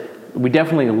we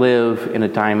definitely live in a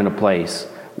time and a place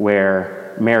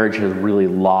where marriage has really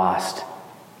lost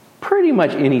pretty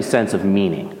much any sense of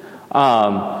meaning.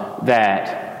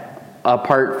 That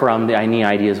apart from any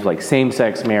ideas of like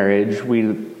same-sex marriage,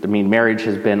 marriage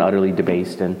has been utterly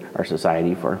debased in our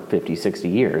society for 50, 60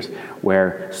 years,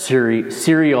 where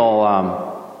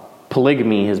serial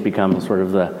polygamy has become sort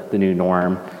of the new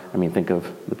norm. I mean, think of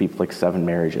the people like 7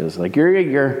 marriages. Like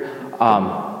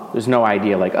there's no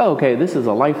idea like, oh, okay, this is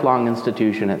a lifelong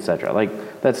institution, etc.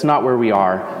 Like, that's not where we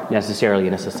are necessarily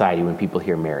in a society when people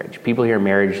hear marriage. People hear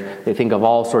marriage, they think of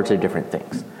all sorts of different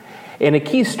things. And a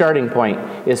key starting point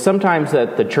is sometimes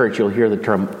at the church you'll hear the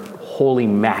term holy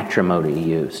matrimony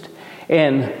used.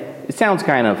 And it sounds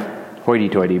kind of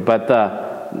hoity-toity, but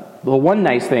the one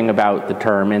nice thing about the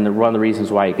term, and one of the reasons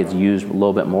why it gets used a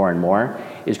little bit more and more,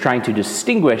 is trying to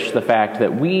distinguish the fact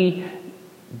that we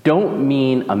don't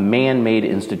mean a man-made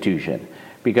institution,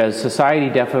 because society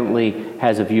definitely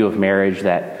has a view of marriage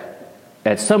that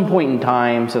at some point in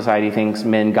time society thinks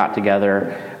men got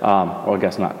together, well, I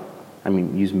guess not, I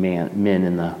mean use men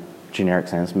in the generic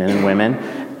sense, men and women.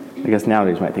 I guess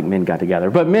nowadays you might think men got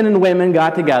together, but men and women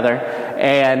got together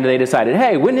and they decided,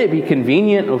 hey, wouldn't it be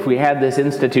convenient if we had this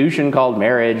institution called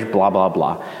marriage, blah, blah,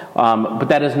 blah. But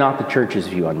that is not the church's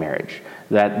view on marriage.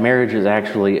 That marriage is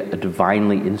actually a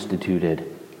divinely instituted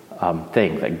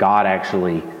thing, that God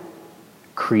actually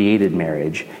created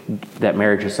marriage, that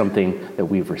marriage is something that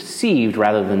we've received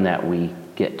rather than that we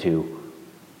get to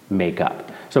make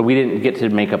up. So we didn't get to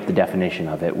make up the definition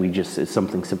of it, it's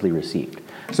something simply received.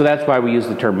 So that's why we use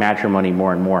the term matrimony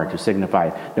more and more to signify,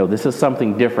 no, this is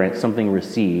something different, something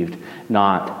received,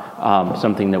 not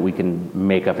something that we can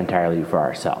make up entirely for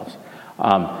ourselves.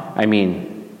 I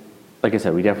mean, like I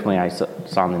said, I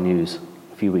saw in the news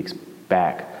a few weeks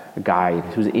back, a guy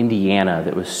who was in Indiana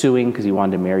that was suing because he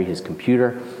wanted to marry his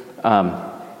computer.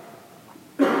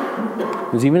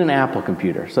 It was even an Apple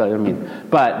computer. So he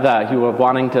was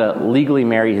wanting to legally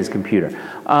marry his computer.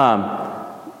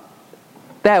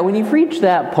 That when you've reached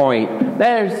that point,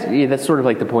 that's sort of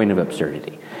like the point of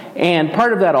absurdity. And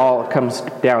part of that all comes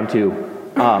down to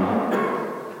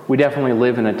we definitely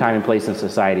live in a time and place in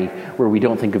society where we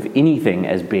don't think of anything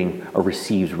as being a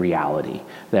received reality.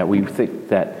 That we think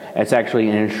that it's actually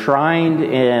enshrined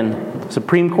in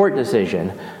Supreme Court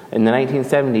decision in the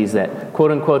 1970s that,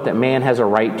 quote unquote, that man has a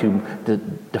right to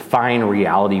define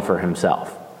reality for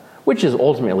himself, which is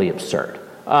ultimately absurd.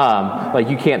 Like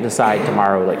you can't decide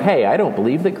tomorrow, like, hey, I don't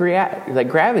believe that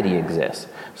gravity exists,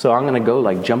 so I'm going to go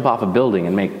like jump off a building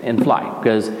and fly,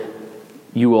 because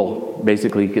you will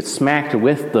basically get smacked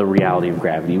with the reality of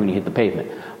gravity when you hit the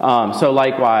pavement. So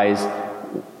likewise,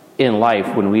 in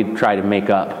life, when we try to make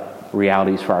up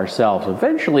realities for ourselves,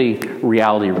 eventually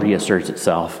reality reasserts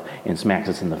itself and smacks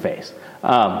us in the face.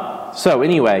 So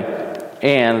anyway,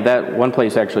 and that one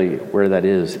place actually where that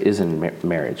is in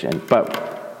marriage.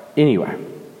 But anyway,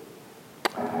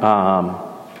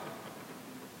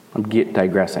 I'm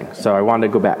digressing, so I wanted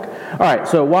to go back. All right,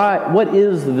 so what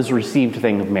is this received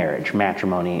thing of marriage,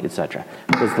 matrimony, etc.?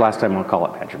 This is the last time I'll call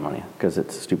it matrimony, because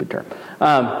it's a stupid term.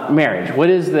 Marriage, what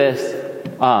is this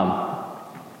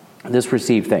this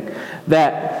received thing?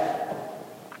 That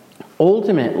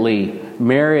ultimately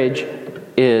marriage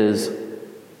is,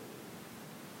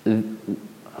 it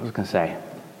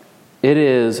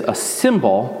is a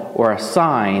symbol or a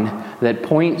sign that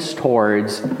points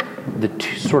towards the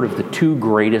two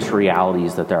greatest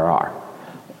realities that there are.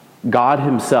 God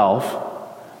himself,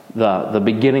 the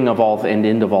beginning of all and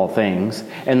end of all things,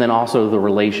 and then also the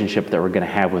relationship that we're going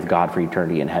to have with God for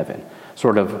eternity in heaven.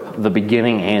 Sort of the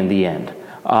beginning and the end.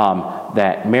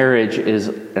 That marriage is,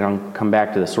 and I'll come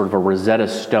back to this, sort of a Rosetta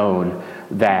Stone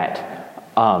that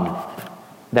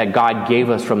God gave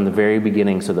us from the very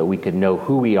beginning so that we could know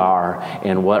who we are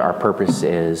and what our purpose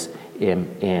is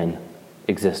in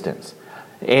existence.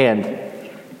 And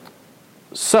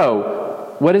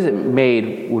so, what is it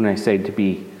made when I say to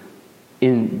be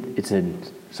in? It's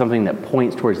something that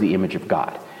points towards the image of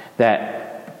God.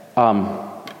 That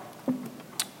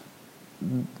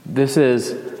this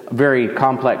is a very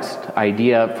complex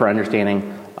idea for understanding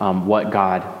what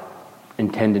God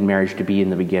intended marriage to be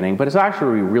in the beginning, but it's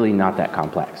actually really not that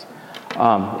complex.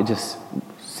 It just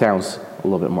sounds a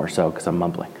little bit more so because I'm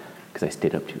mumbling, because I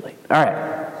stayed up too late. All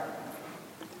right.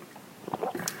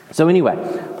 So anyway,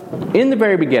 in the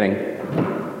very beginning,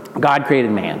 God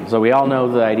created man. So we all know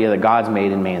the idea that God's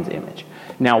made in man's image.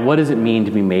 Now, what does it mean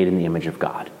to be made in the image of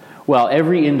God? Well,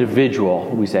 every individual,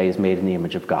 we say, is made in the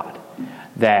image of God.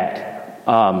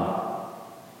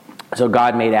 So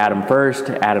God made Adam first,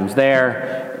 Adam's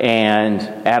there, and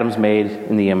Adam's made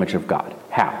in the image of God.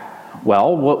 How?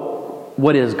 Well,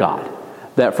 what is God?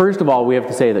 That first of all, we have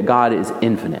to say that God is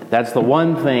infinite. That's the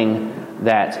one thing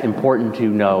that's important to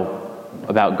know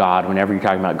about God whenever you're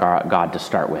talking about God to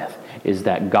start with, is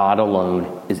that God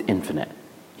alone is infinite.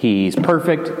 He's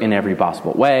perfect in every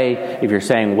possible way. If you're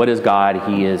saying, what is God?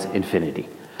 He is infinity.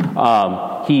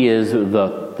 He is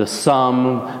the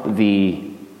sum,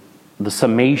 the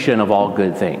summation of all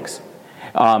good things.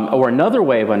 Or another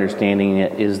way of understanding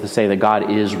it is to say that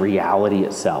God is reality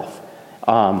itself.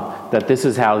 That this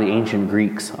is how the ancient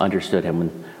Greeks understood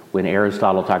him when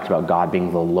Aristotle talks about God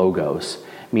being the logos,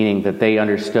 meaning that they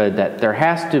understood that there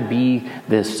has to be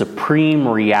this supreme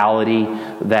reality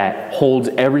that holds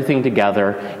everything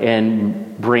together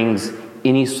and brings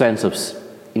any sense of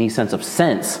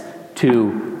sense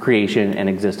to creation and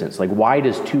existence. Like, why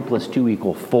does 2 +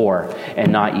 2 = 4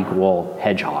 and not equal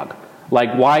hedgehog?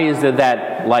 Like, why is it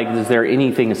that, like, is there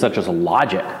anything such as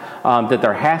logic? That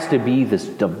there has to be this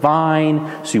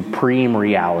divine, supreme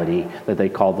reality that they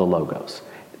call the Logos,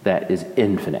 that is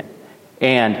infinite.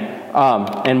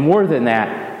 And more than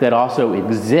that, that also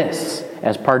exists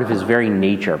as part of his very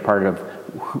nature, part of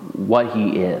what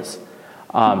he is.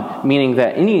 Meaning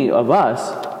that any of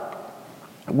us,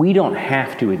 we don't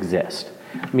have to exist.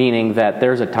 Meaning that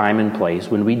there's a time and place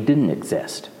when we didn't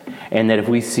exist. And that if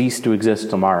we cease to exist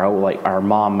tomorrow, like our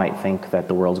mom might think that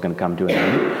the world's going to come to an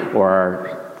end, or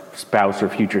our spouse or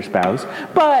future spouse,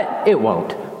 but it won't.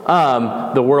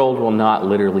 The world will not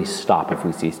literally stop if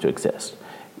we cease to exist.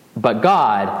 But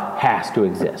God has to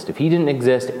exist. If he didn't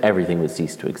exist, everything would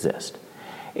cease to exist.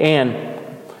 And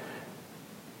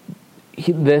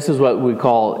this is what we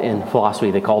call, in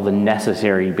philosophy, they call the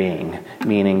necessary being,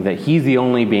 meaning that he's the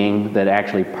only being that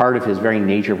actually part of his very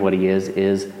nature of what he is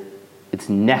it's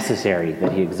necessary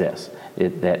that he exists.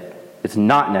 That it's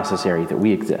not necessary that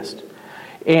we exist.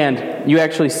 And you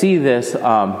actually see this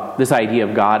idea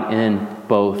of God in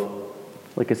both,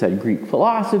 like I said, Greek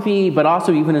philosophy, but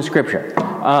also even in Scripture.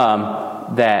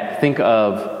 That think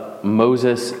of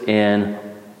Moses and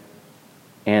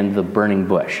the burning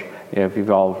bush. If you've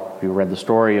read the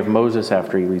story of Moses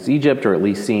after he leaves Egypt, or at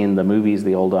least seen the movies,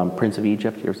 the old Prince of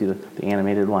Egypt, you ever see the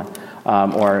animated one?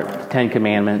 Or Ten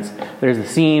Commandments. There's a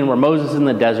scene where Moses is in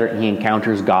the desert and he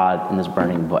encounters God in this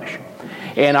burning bush.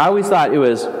 And I always thought it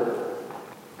was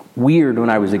weird when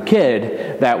I was a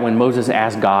kid that when Moses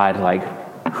asked God, like,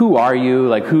 who are you?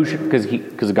 Like,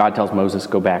 because God tells Moses,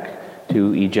 go back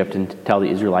to Egypt and tell the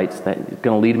Israelites that he's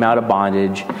going to lead them out of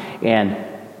bondage. And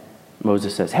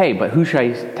Moses says, hey, but who should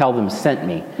I tell them sent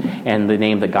me? And the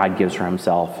name that God gives for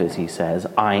himself is, he says,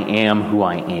 I am who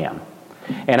I am.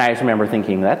 And I just remember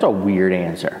thinking, that's a weird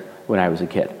answer when I was a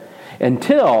kid.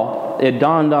 Until it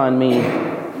dawned on me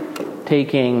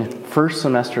taking first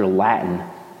semester Latin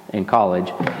in college,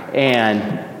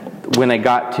 and when I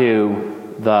got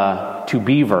to the to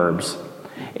be verbs,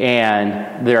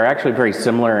 and they're actually very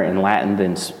similar in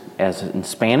Latin as in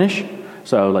Spanish.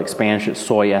 So like Spanish it's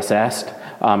soy es est,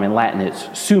 in Latin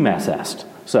it's sum es est,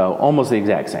 so almost the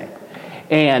exact same.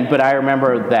 But I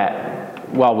remember that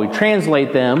while we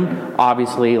translate them,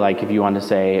 obviously, like if you want to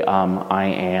say I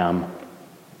am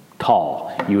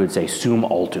tall, you would say sum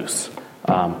altus.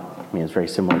 It's very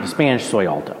similar to Spanish, soy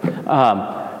alto.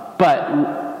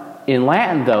 But in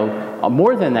Latin, though,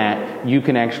 more than that, you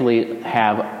can actually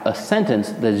have a sentence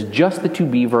that is just the to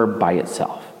be verb by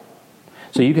itself.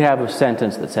 So you could have a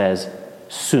sentence that says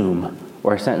sum,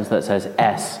 or a sentence that says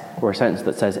es, or a sentence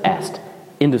that says est,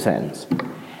 into sentence.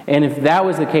 And if that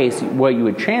was the case, what you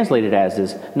would translate it as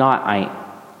is not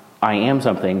I am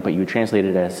something, but you would translate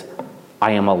it as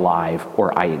I am alive,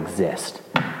 or I exist.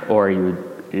 Or you would,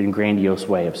 in a grandiose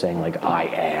way of saying, like, I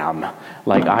am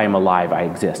alive, I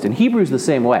exist. In Hebrew is the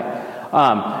same way.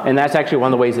 And that's actually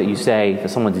one of the ways that you say that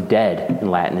someone's dead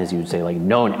in Latin, is you would say, like,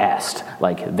 non est,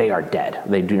 like they are dead.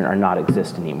 They are not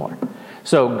exist anymore.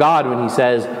 So God, when he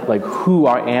says, like, who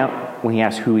I am, when he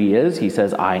asks who he is, he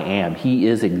says, I am. He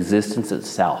is existence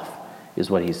itself, is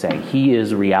what he's saying. He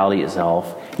is reality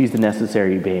itself. He's the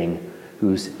necessary being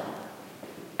whose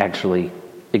actually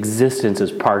existence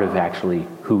is part of actually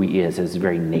who he is, his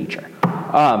very nature.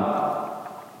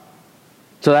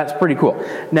 So that's pretty cool.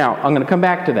 Now, I'm going to come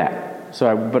back to that,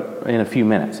 but in a few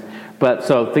minutes. But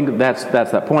so think that's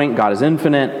that point. God is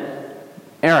infinite.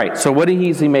 All right, so what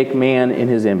does he make man in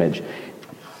his image?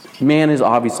 Man is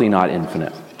obviously not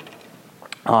infinite.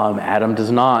 Adam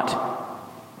does not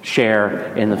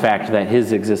share in the fact that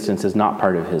his existence is not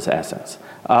part of his essence.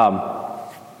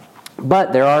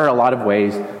 But there are a lot of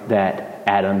ways that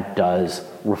Adam does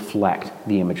reflect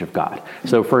the image of God.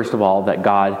 So first of all, that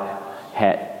God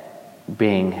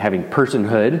having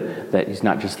personhood, that he's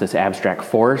not just this abstract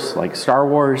force like Star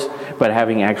Wars, but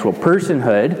having actual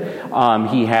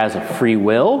personhood. He has a free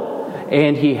will,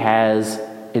 and he has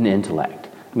an intellect,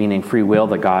 meaning free will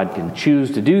that God can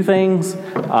choose to do things,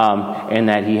 and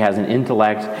that he has an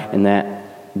intellect,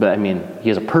 he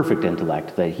has a perfect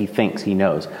intellect that he thinks he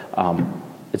knows,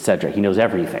 etc. He knows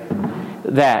everything.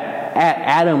 That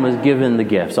Adam was given the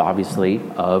gifts, obviously,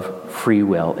 of free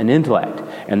will and intellect.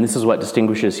 And this is what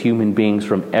distinguishes human beings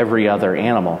from every other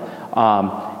animal,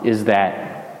 is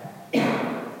that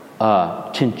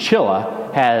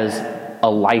chinchilla has a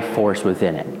life force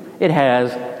within it. It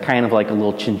has kind of like a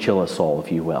little chinchilla soul,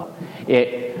 if you will.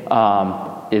 It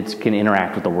can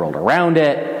interact with the world around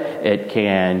it. It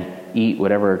can eat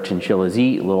whatever chinchillas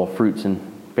eat, little fruits and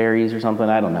berries or something,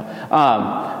 I don't know.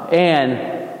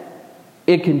 And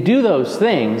it can do those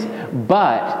things,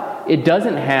 but it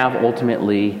doesn't have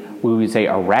ultimately, we would say,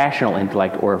 a rational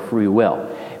intellect or a free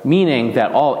will. Meaning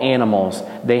that all animals,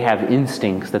 they have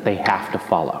instincts that they have to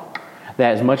follow.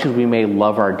 That as much as we may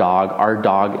love our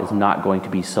dog is not going to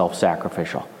be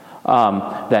self-sacrificial.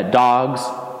 That dogs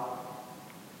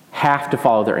have to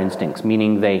follow their instincts,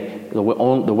 meaning the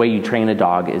way you train a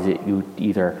dog is that you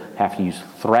either have to use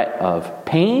threat of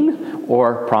pain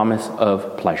or promise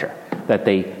of pleasure. That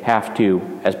they have to,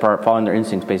 as part of following their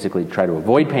instincts, basically try to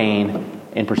avoid pain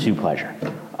and pursue pleasure.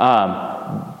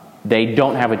 They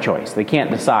don't have a choice. They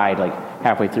can't decide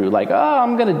halfway through,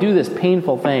 I'm going to do this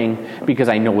painful thing because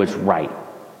I know it's right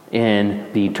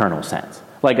in the eternal sense.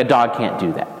 A dog can't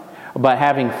do that. But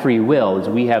having free will is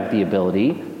we have the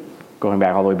ability, going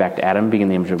back all the way back to Adam, being in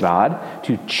the image of God,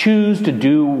 to choose to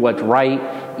do what's right,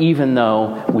 even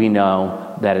though we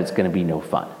know that it's going to be no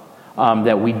fun.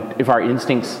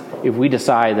 If we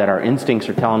decide that our instincts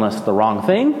are telling us the wrong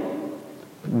thing,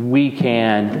 we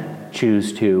can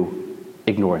choose to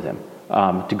ignore them,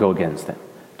 to go against them,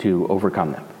 to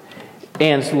overcome them.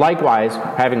 And likewise,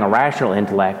 having a rational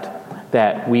intellect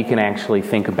that we can actually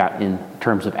think about in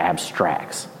terms of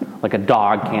abstracts. Like a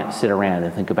dog can't sit around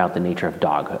and think about the nature of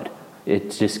doghood.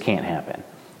 It just can't happen.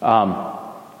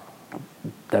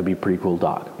 That'd be a pretty cool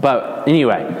dog. But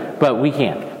anyway, we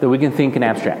can. That we can think in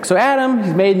abstract. So Adam,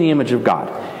 he's made in the image of God.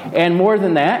 And more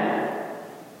than that,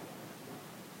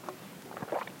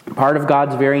 part of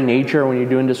God's very nature when you're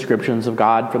doing descriptions of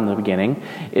God from the beginning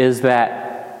is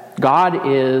that God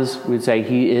is, we'd say,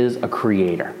 he is a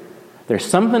creator. There's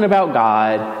something about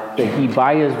God that he,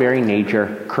 by his very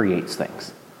nature, creates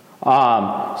things.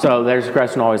 So there's a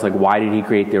question always why did he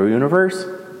create the universe?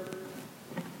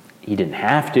 He didn't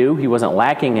have to. He wasn't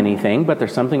lacking anything, but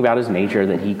there's something about his nature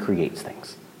that he creates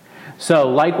things. So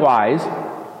likewise,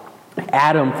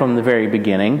 Adam from the very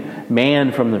beginning,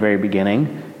 man from the very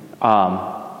beginning,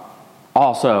 also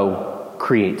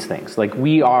creates things.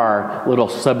 We are little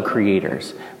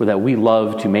sub-creators, that we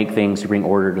love to make things, to bring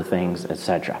order to things,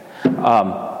 etc.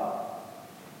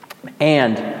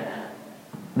 And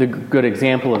the good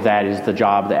example of that is the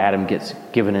job that Adam gets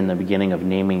given in the beginning of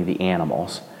naming the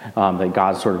animals. That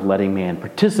God's sort of letting man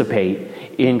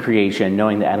participate in creation,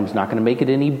 knowing that Adam's not going to make it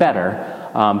any better,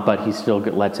 but he still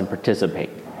lets him participate.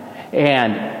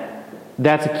 And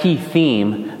that's a key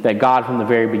theme, that God from the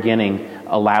very beginning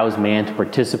allows man to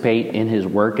participate in his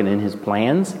work and in his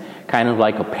plans, kind of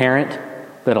like a parent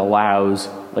that allows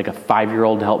a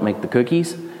 5-year-old to help make the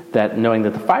cookies, that knowing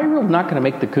that the 5-year-old is not going to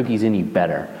make the cookies any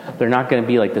better. They're not going to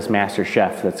be like this master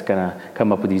chef that's going to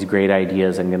come up with these great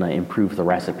ideas and going to improve the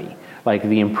recipe.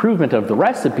 The improvement of the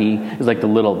recipe is the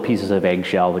little pieces of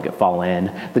eggshell that fall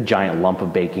in, the giant lump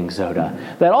of baking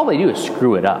soda, that all they do is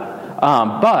screw it up.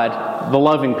 But the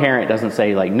loving parent doesn't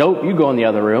say nope, you go in the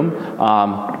other room,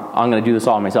 I'm going to do this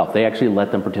all myself. They actually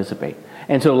let them participate.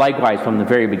 And so likewise, from the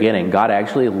very beginning, God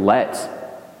actually lets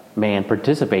man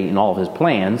participate in all of his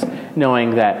plans,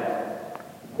 knowing that,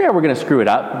 we're going to screw it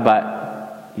up,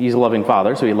 but he's a loving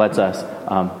father, so he lets us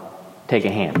take a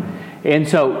hand. And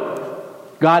so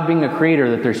God being a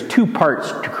creator, that there's two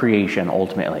parts to creation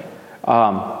ultimately.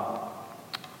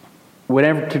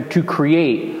 To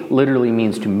create literally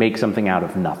means to make something out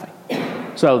of nothing.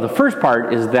 So the first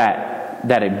part is that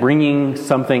it bringing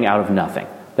something out of nothing.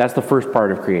 That's the first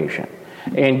part of creation.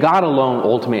 And God alone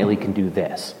ultimately can do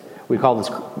this. We call this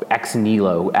ex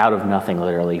nihilo, out of nothing,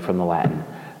 literally, from the Latin.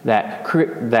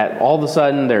 That all of a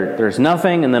sudden there's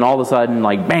nothing, and then all of a sudden,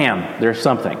 bam, there's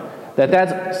something.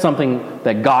 That's something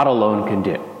that God alone can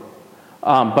do.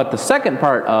 But the second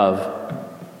part of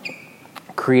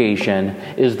creation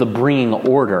is the bringing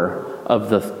order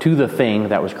to the thing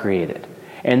that was created.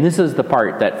 And this is the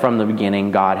part that from the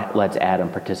beginning God lets Adam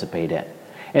participate in.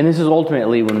 And this is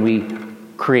ultimately when we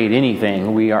create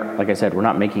anything. We are, like I said, we're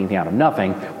not making anything out of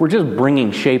nothing. We're just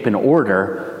bringing shape and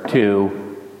order to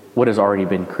what has already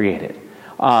been created.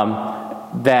 The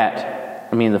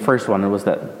first one was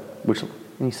that, which,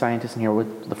 any scientists in here,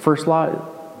 with the first law,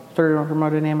 third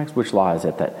thermodynamics, which law is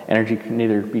it? That energy can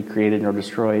neither be created nor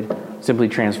destroyed, simply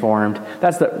transformed.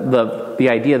 That's the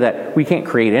idea that we can't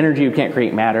create energy, we can't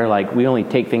create matter, like we only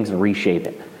take things and reshape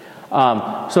it.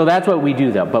 So that's what we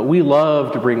do though, but we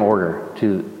love to bring order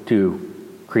to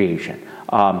creation.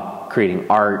 Creating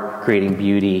art, creating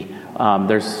beauty.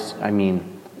 There's a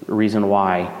reason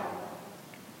why,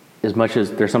 as much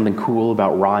as there's something cool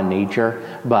about raw nature,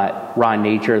 but raw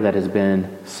nature that has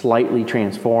been slightly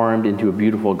transformed into a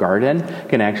beautiful garden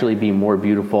can actually be more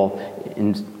beautiful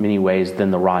in many ways than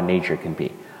the raw nature can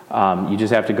be. You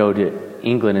just have to go to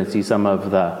England and see some of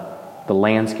the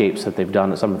landscapes that they've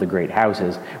done at some of the great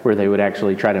houses, where they would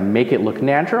actually try to make it look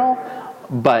natural,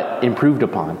 but improved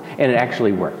upon, and it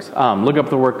actually works. Look up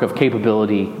the work of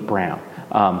Capability Brown.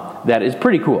 That is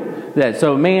pretty cool.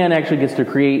 So man actually gets to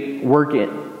create work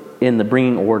in the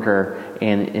bringing order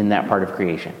and in that part of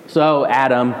creation. So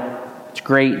Adam, it's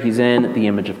great, he's in the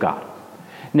image of God.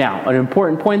 Now, an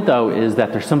important point though is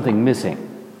that there's something missing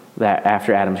that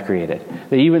after Adam's created.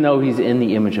 That even though he's in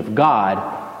the image of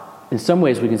God, in some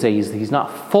ways we can say he's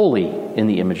not fully in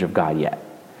the image of God yet.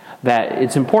 That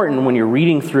it's important when you're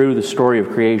reading through the story of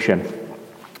creation,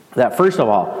 that first of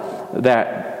all,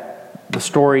 that the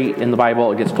story in the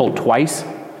Bible, it gets told twice.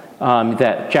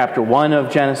 That chapter 1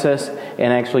 of Genesis,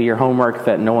 and actually your homework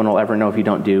that no one will ever know if you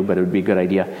don't do, but it would be a good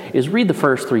idea, is read the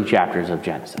first 3 chapters of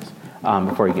Genesis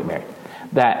before you get married.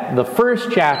 That the first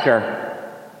chapter,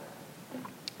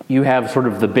 you have sort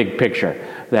of the big picture.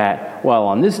 That, well,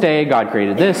 on this day God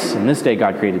created this, and this day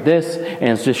God created this, and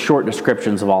it's just short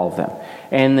descriptions of all of them.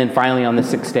 And then finally on the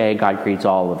 6th day God creates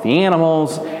all of the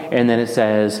animals, and then it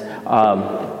says,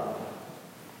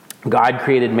 God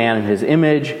created man in his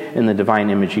image, in the divine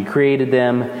image he created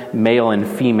them, male and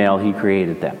female he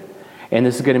created them. And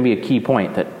this is going to be a key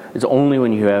point, that it's only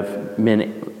when you have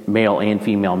male and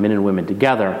female, men and women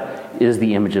together, is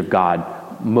the image of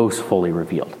God most fully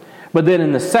revealed. But then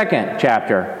in the second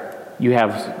chapter, you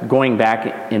have going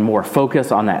back in more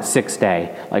focus on that 6th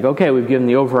day. Like, okay, we've given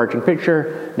the overarching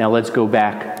picture, now let's go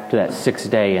back to that 6th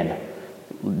day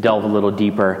and delve a little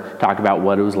deeper, talk about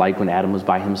what it was like when Adam was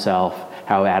by himself,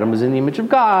 how Adam was in the image of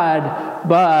God,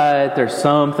 but there's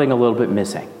something a little bit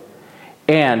missing.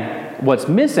 And what's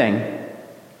missing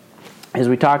is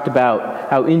we talked about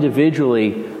how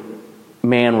individually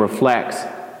man reflects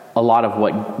a lot of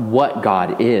what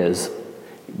God is,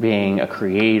 being a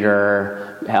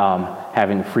creator,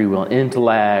 having free will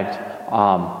intellect,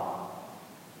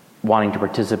 wanting to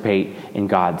participate in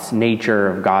God's nature,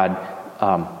 of God,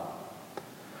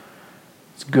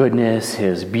 His goodness,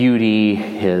 His beauty,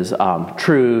 His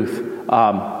truth.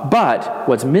 But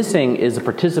what's missing is the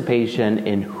participation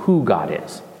in who God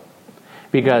is.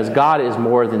 Because God is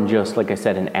more than just, like I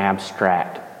said, an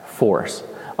abstract force.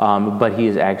 But He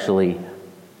is actually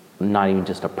not even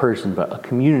just a person, but a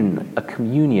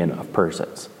communion of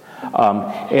persons.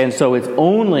 And so it's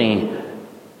only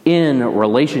in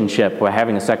relationship with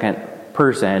having a second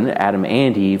person, Adam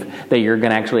and Eve, that you're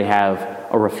going to actually have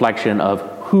a reflection of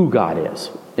who God is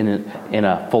in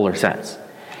a fuller sense.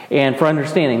 And for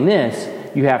understanding this,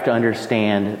 you have to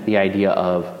understand the idea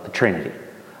of the Trinity.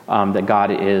 That God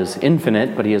is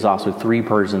infinite, but He is also 3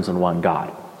 persons in one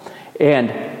God.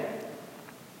 And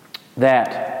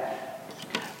that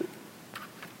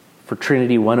for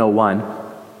Trinity 101,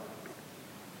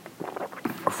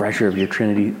 refresher of your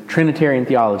Trinitarian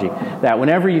theology, that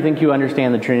whenever you think you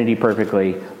understand the Trinity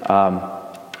perfectly,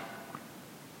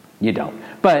 you don't.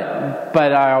 But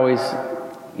I always,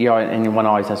 and one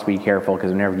always has to be careful,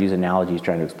 because whenever you use analogies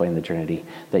trying to explain the Trinity,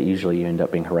 that usually you end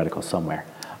up being heretical somewhere.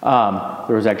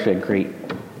 There was actually a great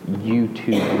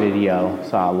YouTube video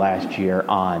saw last year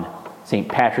on St.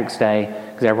 Patrick's Day,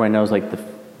 because everyone knows like the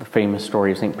famous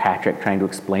story of St. Patrick trying to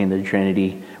explain the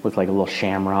Trinity with like a little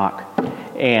shamrock.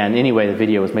 And anyway, the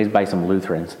video was made by some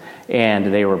Lutherans,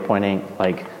 and they were pointing,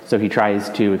 like, so he tries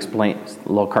to explain, a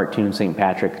little cartoon St.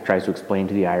 Patrick tries to explain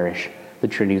to the Irish the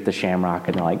Trinity with the shamrock,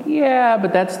 and they're like, yeah,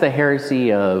 but that's the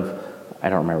heresy of, I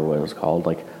don't remember what it was called,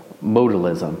 like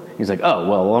modalism. He's like, oh,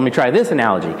 well, let me try this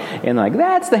analogy. And like,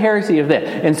 that's the heresy of this.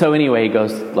 And so anyway, he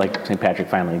goes, like, St. Patrick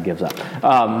finally gives up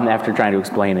after trying to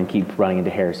explain and keep running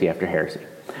into heresy after heresy.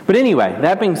 But anyway,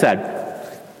 that being said,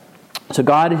 so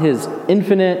God is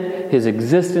infinite, His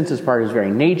existence is part of His very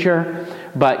nature,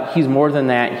 but He's more than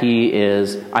that. He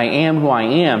is, I am who I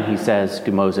am, He says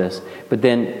to Moses. But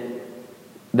then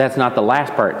that's not the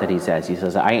last part that he says. He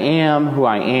says, I am who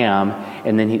I am.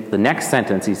 And then the next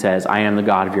sentence he says, I am the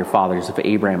God of your fathers, of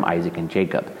Abraham, Isaac, and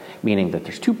Jacob. Meaning that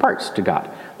there's two parts to God.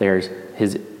 There's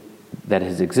his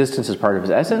existence is part of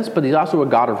his essence, but he's also a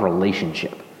God of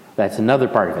relationship. That's another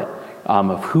part of it,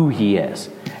 of who he is.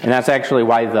 And that's actually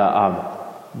why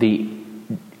the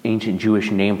ancient Jewish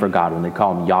name for God, when they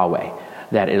call him Yahweh,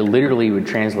 that it literally would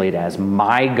translate as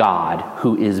my God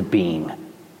who is being.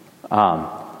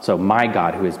 So my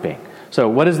God who is being. So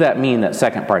what does that mean, that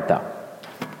second part, though?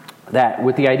 That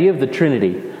with the idea of the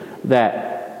Trinity,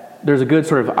 that there's a good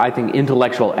sort of, I think,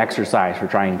 intellectual exercise for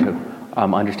trying to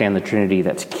understand the Trinity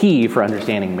that's key for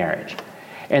understanding marriage.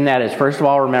 And that is, first of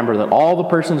all, remember that all the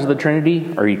persons of the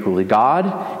Trinity are equally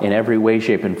God in every way,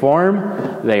 shape, and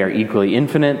form. They are equally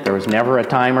infinite. There was never a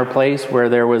time or place where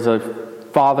there was a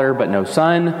Father but no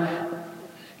Son.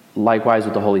 Likewise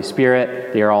with the Holy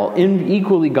Spirit, they are all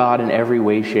equally God in every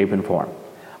way, shape, and form.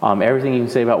 Everything you can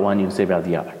say about one, you can say about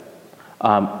the other.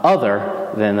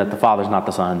 Other than that the Father's not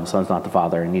the Son's not the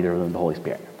Father, and neither of them the Holy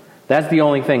Spirit. That's the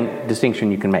only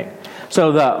distinction you can make.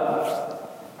 So the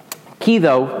key,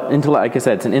 though, like I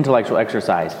said, it's an intellectual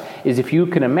exercise, is if you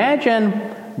can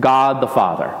imagine God the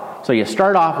Father. So you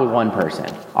start off with one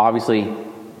person. Obviously,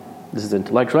 this is an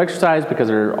intellectual exercise because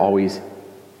they're always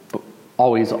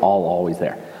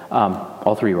there.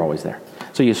 All three are always there.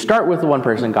 So you start with the one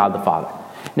person, God the Father.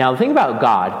 Now, the thing about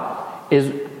God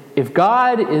is, if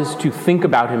God is to think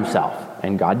about himself,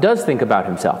 and God does think about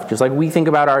himself, just like we think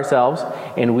about ourselves,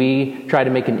 and we try to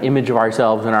make an image of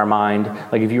ourselves in our mind.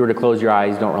 Like if you were to close your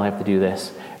eyes, you don't really have to do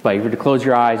this, but if you were to close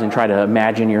your eyes and try to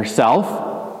imagine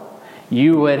yourself,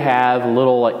 you would have a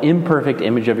little imperfect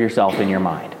image of yourself in your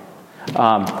mind.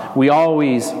 We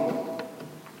always...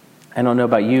 I don't know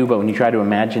about you, but when you try to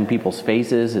imagine people's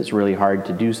faces, it's really hard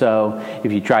to do so.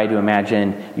 If you try to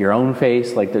imagine your own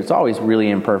face, it's always really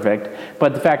imperfect.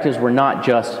 But the fact is, we're not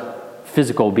just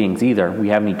physical beings either. We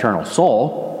have an eternal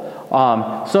soul.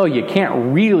 So you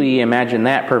can't really imagine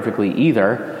that perfectly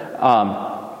either.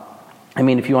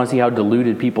 If you want to see how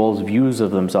deluded people's views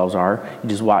of themselves are, you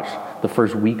just watch the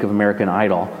first week of American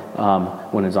Idol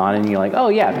when it's on, and you're like, oh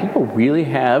yeah, people really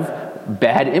have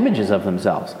bad images of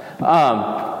themselves.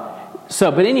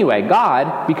 But anyway,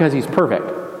 God, because he's perfect,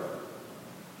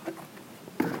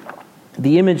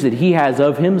 the image that he has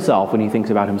of himself when he thinks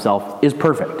about himself is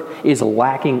perfect, is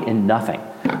lacking in nothing.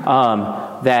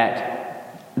 That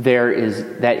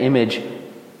image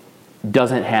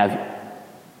doesn't have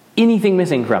anything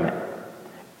missing from it.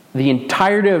 The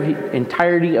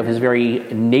entirety of his very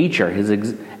nature,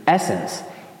 his essence,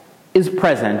 is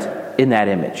present in that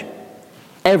image.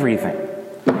 Everything.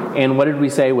 And what did we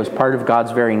say was part of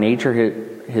God's very nature,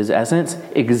 his essence?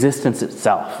 Existence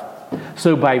itself.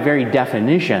 So by very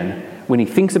definition, when he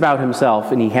thinks about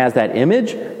himself and he has that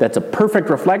image that's a perfect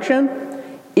reflection,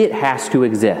 it has to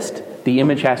exist. The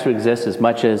image has to exist as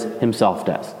much as himself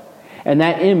does. And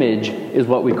that image is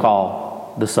what we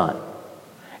call the Son.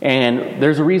 And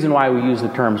there's a reason why we use the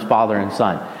terms Father and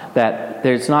Son. That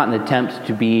there's not an attempt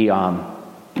to be,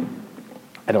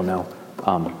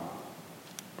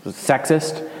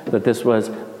 sexist. That this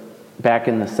was back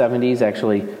in the 70s.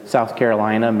 Actually, South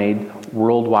Carolina made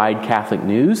worldwide Catholic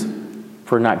news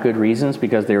for not good reasons,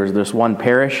 because there was this one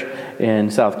parish in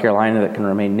South Carolina that can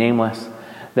remain nameless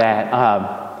that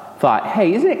thought,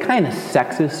 hey, isn't it kind of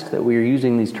sexist that we're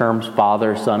using these terms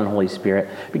Father, Son, and Holy Spirit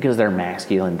because they're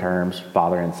masculine terms,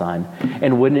 Father and Son?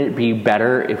 And wouldn't it be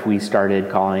better if we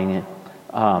started calling it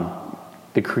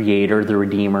the Creator, the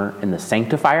Redeemer, and the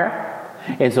Sanctifier?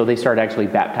 And so they started actually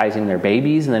baptizing their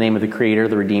babies in the name of the Creator,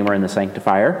 the Redeemer, and the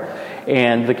Sanctifier.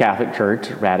 And the Catholic Church,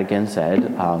 Vatican,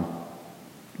 said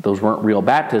those weren't real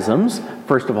baptisms.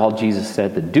 First of all, Jesus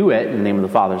said to do it in the name of the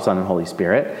Father, Son, and Holy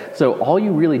Spirit. So all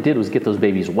you really did was get those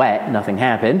babies wet. Nothing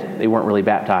happened. They weren't really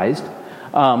baptized.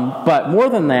 But more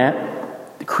than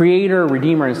that, the Creator,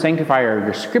 Redeemer, and Sanctifier are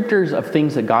descriptors of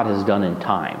things that God has done in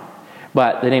time.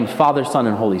 But the names Father, Son,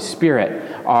 and Holy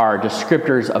Spirit are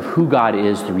descriptors of who God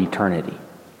is through eternity.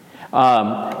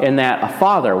 And that a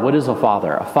father, what is a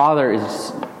father? A father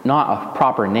is not a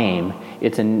proper name.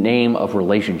 It's a name of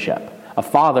relationship. A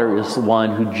father is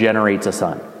one who generates a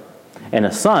son. And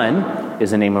a son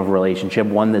is a name of relationship,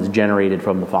 one that's generated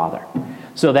from the Father.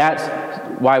 So that's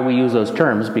why we use those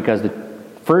terms, because the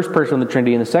first person of the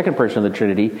Trinity and the second person of the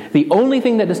Trinity, the only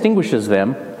thing that distinguishes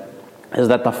them is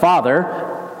that the Father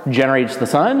generates the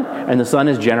Son, and the Son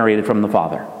is generated from the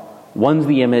Father. One's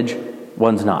the image,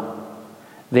 one's not.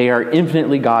 They are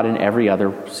infinitely God in every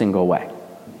other single way.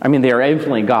 They are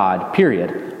infinitely God,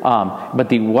 period. But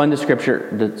the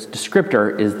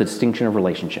descriptor is the distinction of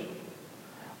relationship.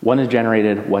 One is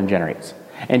generated, one generates.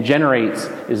 And generates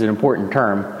is an important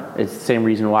term. It's the same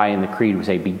reason why in the Creed we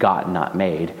say begotten, not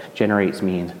made. Generates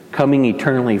means coming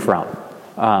eternally from.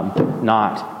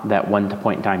 Not that one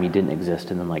point in time he didn't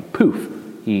exist and then like poof,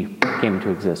 he came into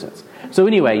existence. So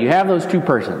anyway, you have those two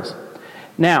persons.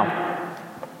 Now,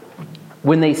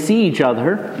 when they see each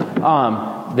other,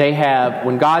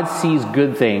 when God sees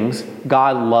good things,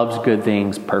 God loves good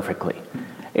things perfectly.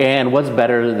 And what's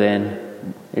better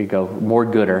than, there you go, more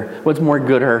gooder. What's more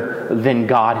gooder than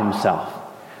God himself?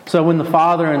 So when the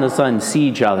Father and the Son see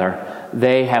each other,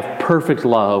 they have perfect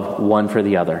love one for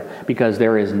the other, because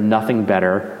there is nothing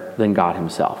better than God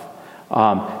himself.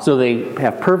 So they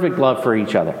have perfect love for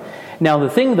each other. Now the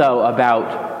thing, though,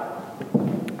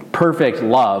 about perfect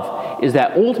love is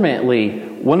that ultimately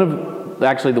one of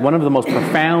the most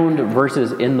profound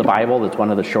verses in the Bible, that's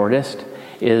one of the shortest,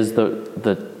 is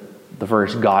the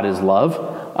verse, God is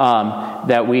love,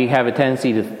 that we have a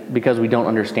tendency to, because we don't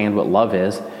understand what love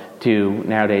is, to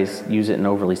nowadays use it in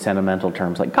overly sentimental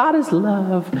terms, like God is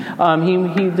love.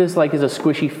 He just like is a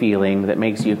squishy feeling that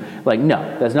makes you like,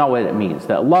 no, that's not what it means.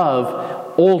 That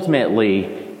love ultimately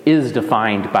is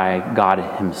defined by God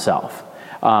himself.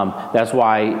 That's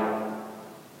why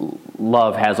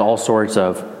love has all sorts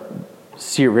of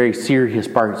very serious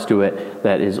parts to it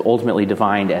that is ultimately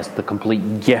defined as the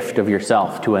complete gift of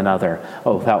yourself to another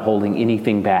without holding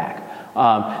anything back.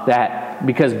 That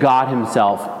because God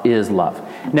himself is love.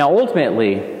 Now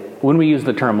ultimately, when we use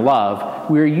the term love,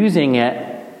 we're using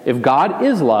it, if God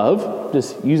is love,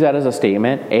 just use that as a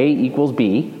statement, A equals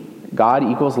B, God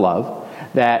equals love,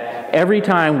 that every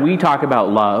time we talk about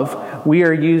love, we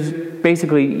are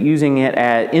basically using it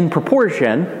in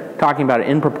proportion, talking about it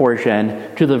in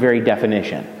proportion to the very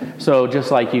definition. So just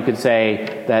like you could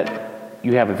say that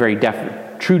you have a very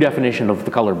true definition of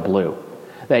the color blue,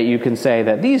 that you can say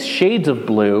that these shades of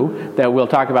blue, that we'll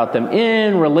talk about them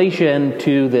in relation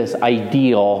to this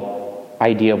idea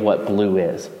of what blue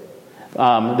is.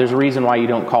 There's a reason why you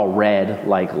don't call red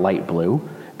like light blue,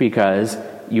 because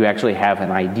you actually have an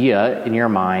idea in your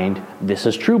mind, this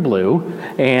is true blue,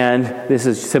 and this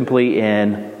is simply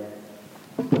in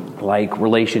like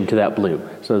relation to that blue.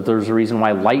 So there's a reason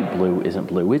why light blue isn't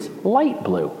blue, it's light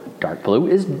blue. Dark blue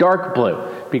is dark blue,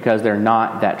 because they're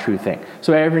not that true thing.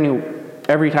 So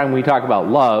every time we talk about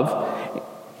love,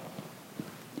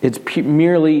 it's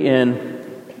merely in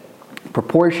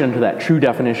proportion to that true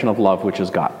definition of love, which is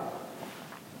God.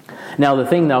 Now the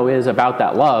thing, though, is about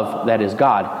that love that is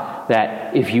God,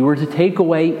 that if you were to take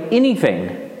away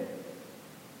anything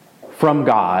from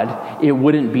God, it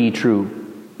wouldn't be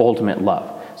true ultimate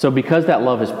love. So because that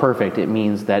love is perfect, it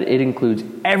means that it includes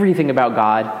everything about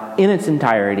God in its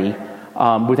entirety,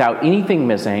 without anything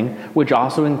missing, which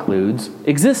also includes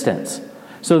existence.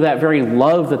 So that very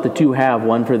love that the two have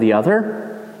one for the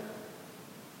other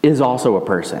is also a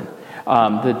person.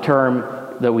 The term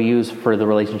that we use for the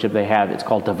relationship they have, it's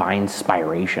called divine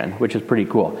spiration, which is pretty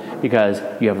cool, because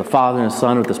you have the Father and the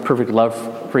Son with this perfect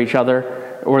love for each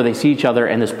other, or they see each other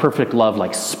and this perfect love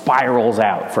like spirals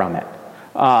out from it.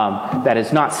 That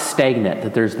it's not stagnant,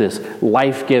 that there's this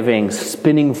life-giving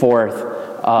spinning forth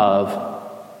of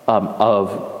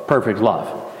perfect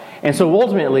love. And so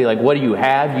ultimately, like, what do you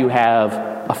have? You have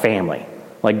a family.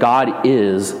 Like, God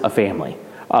is a family.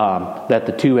 That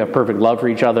the two have perfect love for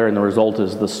each other, and the result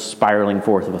is the spiraling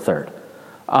forth of a third.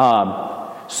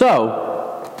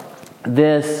 So,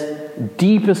 this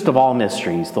deepest of all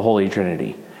mysteries, the Holy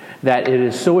Trinity, that it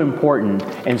is so important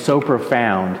and so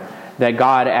profound that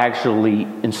God actually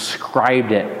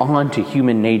inscribed it onto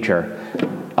human nature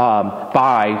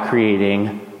by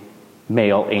creating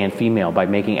male and female, by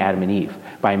making Adam and Eve,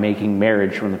 by making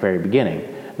marriage from the very beginning.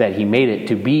 That he made it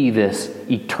to be this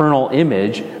eternal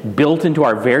image built into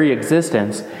our very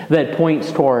existence that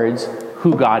points towards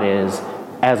who God is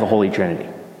as a Holy Trinity.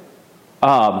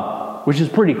 Which is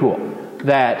pretty cool.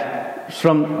 That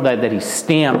he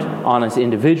stamped on us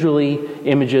individually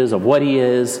images of what he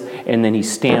is, and then he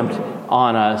stamped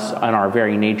on us, on our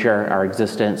very nature, our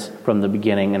existence from the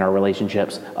beginning, and our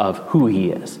relationships of who he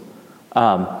is.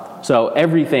 So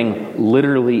everything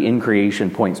literally in creation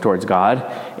points towards God,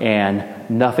 and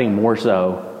nothing more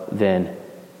so than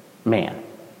man,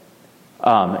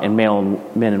 and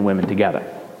men and women together.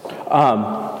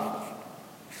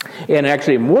 And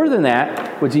actually, more than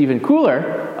that, what's even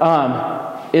cooler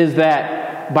is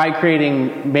that by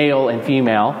creating male and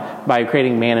female, by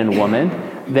creating man and woman,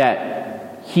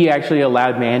 that he actually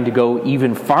allowed man to go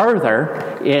even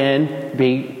farther in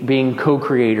being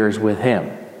co-creators with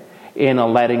him, in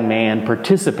letting man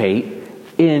participate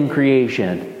in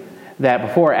creation. that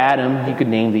before Adam, he could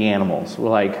name the animals. We're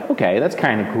like, okay, that's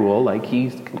kind of cool. Like, he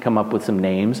can come up with some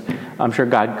names. I'm sure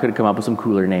God could have come up with some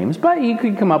cooler names, but he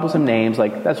could come up with some names.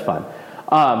 Like, that's fun.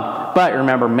 But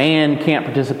remember, man can't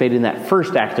participate in that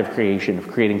first act of creation, of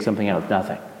creating something out of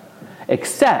nothing.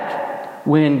 Except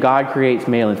when God creates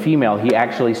male and female, he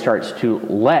actually starts to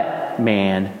let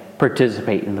man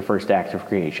participate in the first act of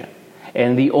creation.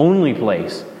 And the only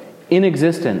place in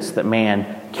existence that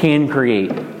man can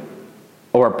create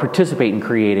or participate in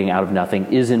creating out of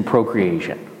nothing is in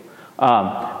procreation.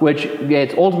 Which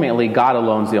it's ultimately God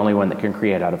alone is the only one that can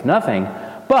create out of nothing.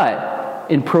 But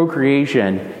in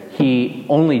procreation, he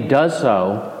only does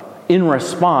so in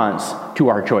response to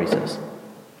our choices.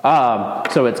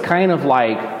 So it's kind of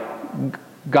like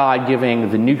God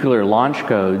giving the nuclear launch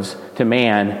codes to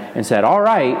man and said, all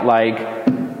right, like,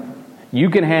 you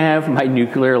can have my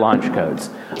nuclear launch codes.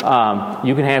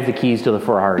 You can have the keys to the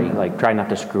Ferrari. Like, try not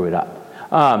to screw it up.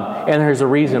 And there's a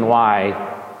reason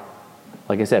why,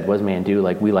 like I said, what does man do?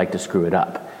 Like, we like to screw it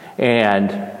up. And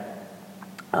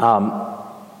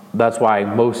that's why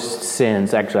most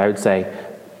sins, actually I would say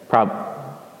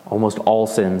almost all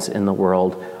sins in the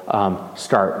world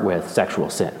start with sexual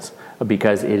sins,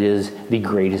 because it is the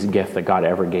greatest gift that God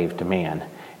ever gave to man,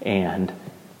 and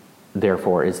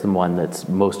therefore is the one that's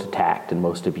most attacked and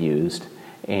most abused,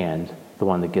 and the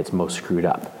one that gets most screwed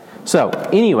up. So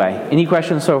anyway, any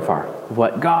questions so far?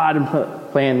 What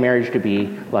God planned marriage to be,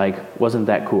 like, wasn't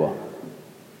that cool?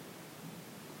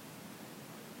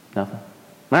 Nothing?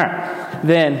 All right.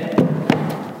 Then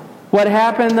what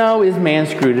happened, though, is man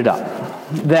screwed it up.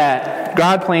 That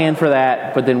God planned for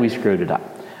that, but then we screwed it up.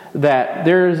 That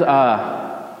there's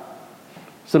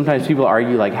sometimes people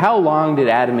argue, like, how long did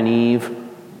Adam and Eve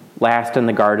last in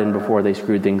the garden before they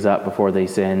screwed things up, before they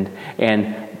sinned?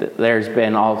 And there's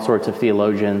been all sorts of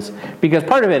theologians, because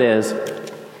part of it is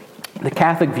the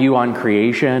Catholic view on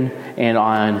creation and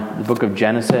on the book of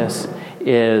Genesis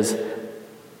is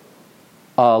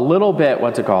a little bit,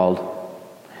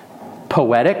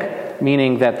 poetic,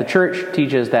 meaning that the church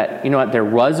teaches that, you know what, there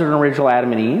was an original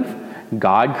Adam and Eve.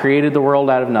 God created the world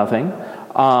out of nothing.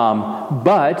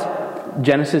 But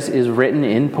Genesis is written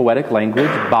in poetic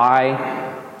language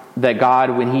that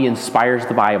God, when he inspires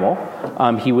the Bible,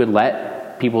 he would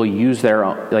let people use their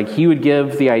own, like, he would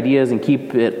give the ideas and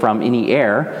keep it from any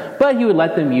error, but he would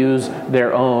let them use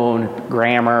their own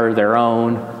grammar, their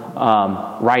own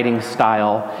writing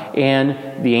style.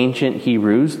 And the ancient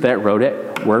Hebrews that wrote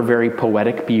it were very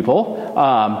poetic people.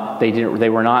 They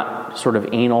were not sort of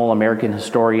anal American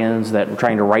historians that were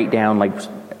trying to write down, like,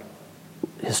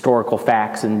 historical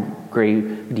facts and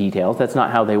grave details. That's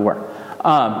not how they were.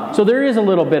 So there is a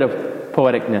little bit of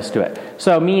poeticness to it.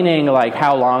 So meaning, like,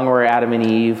 how long were Adam and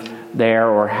Eve there,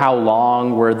 or how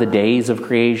long were the days of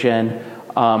creation?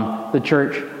 The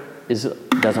church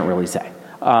doesn't really say.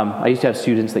 I used to have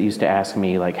students that used to ask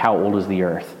me, like, how old is the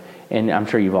earth? And I'm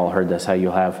sure you've all heard this, how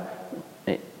you'll have,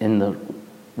 in the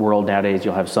world nowadays,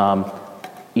 you'll have some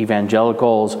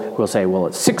evangelicals who will say, well,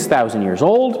 it's 6,000 years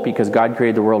old because God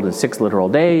created the world in 6 literal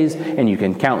days, and you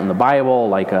can count in the Bible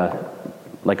like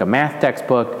a math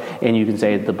textbook, and you can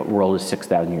say the world is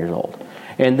 6,000 years old.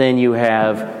 And then you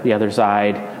have the other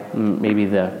side, maybe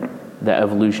the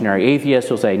evolutionary atheist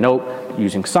will say, nope,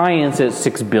 using science, it's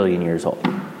 6 billion years old.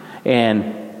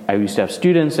 And I used to have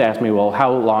students ask me, well,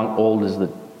 how long old does the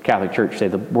Catholic Church say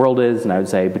the world is? And I would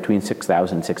say between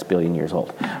 6,000 and 6 billion years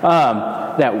old.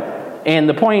 And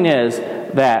the point is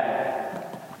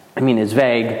that, I mean, it's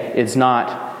vague. It's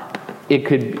not,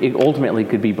 it ultimately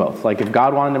could be both. Like, if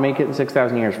God wanted to make it in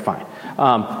 6,000 years, fine.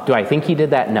 Do I think he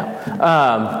did that? No.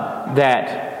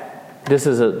 That this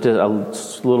is a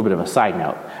little bit of a side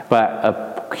note, but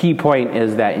a key point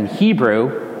is that in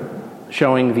Hebrew,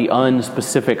 showing the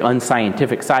unspecific,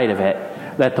 unscientific side of it,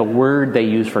 that the word they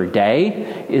use for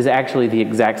day is actually the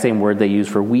exact same word they use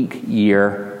for week,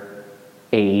 year,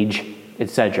 age,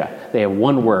 etc. They have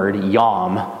one word,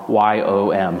 Yom,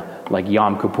 Y-O-M, like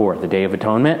Yom Kippur, the Day of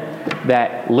Atonement,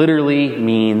 that literally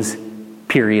means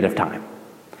period of time.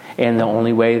 And the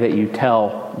only way that you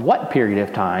tell what period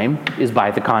of time is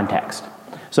by the context.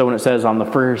 So when it says on the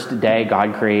first day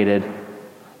God created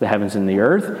the heavens and the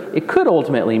earth, it could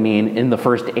ultimately mean in the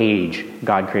first age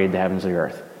God created the heavens and the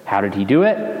earth. How did he do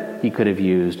it? He could have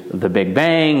used the Big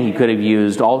Bang. He could have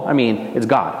used it's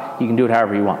God. He can do it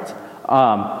however he wants.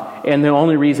 And the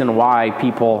only reason why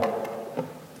people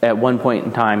at one point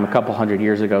in time, a couple hundred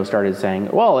years ago, started saying,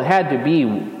 well, it had to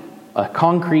be a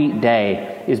concrete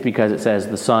day, is because it says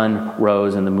the sun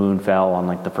rose and the moon fell on,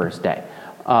 like, the first day.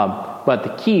 But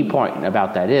the key point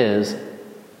about that is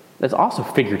that's also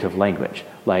figurative language.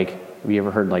 Like, have you ever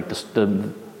heard, like,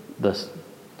 the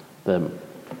the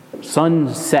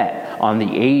sun set on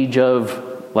the age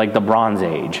of, like, the Bronze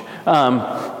Age.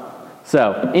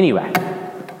 So anyway,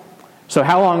 so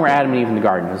how long were Adam and Eve in the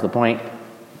garden is the point.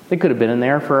 They could have been in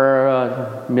there for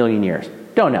a million years.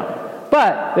 Don't know.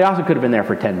 But they also could have been there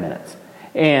for 10 minutes.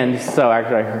 And so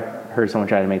actually I heard someone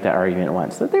try to make that argument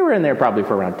once, that they were in there probably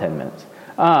for around 10 minutes.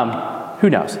 Who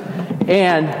knows?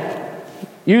 And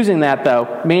using that,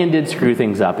 though, man did screw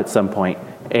things up at some point,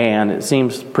 and it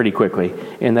seems pretty quickly,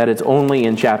 in that it's only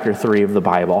in chapter 3 of the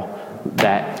Bible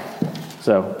that,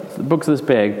 so the book's this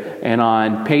big, and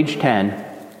on page 10,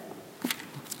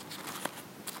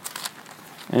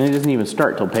 and it doesn't even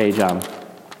start till page,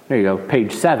 there you go,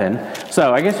 page 7.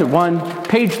 So I guess at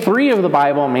page 3 of the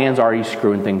Bible, man's already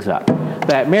screwing things up.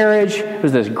 That marriage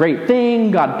was this great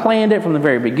thing. God planned it from the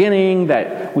very beginning,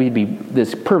 that we'd be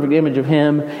this perfect image of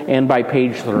him. And by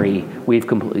page 3, we've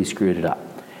completely screwed it up.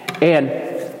 And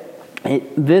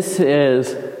this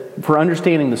is, for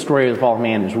understanding the story of the fall of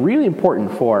man, is really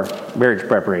important for marriage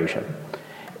preparation.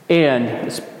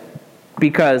 And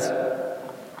because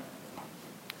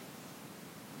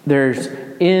there's,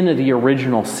 in the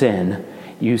original sin,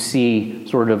 you see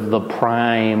sort of the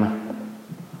prime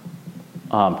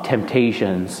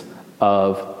temptations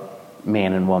of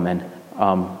man and woman.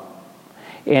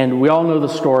 And we all know the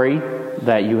story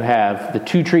that you have the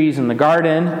two trees in the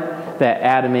garden, that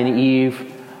Adam and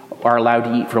Eve are allowed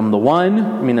to eat from the one.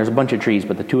 I mean, there's a bunch of trees,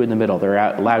 but the two in the middle, they're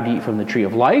allowed to eat from the tree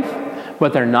of life,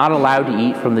 but they're not allowed to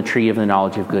eat from the tree of the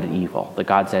knowledge of good and evil. That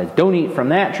God says, don't eat from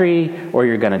that tree or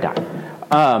you're going to die.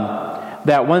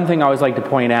 That one thing I always like to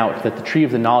point out, that the tree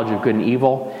of the knowledge of good and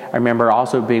evil, I remember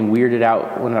also being weirded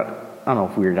out, I don't know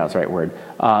if weirded out is the right word,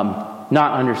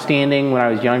 not understanding when I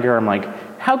was younger. I'm like,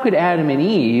 how could Adam and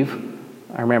Eve,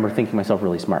 I remember thinking myself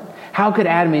really smart, how could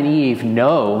Adam and Eve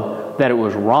know that it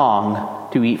was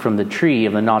wrong to eat from the tree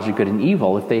of the knowledge of good and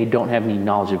evil if they don't have any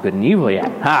knowledge of good and evil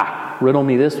yet? Ha! Riddle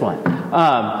me this one.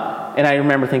 And I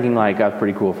remember thinking, like, I was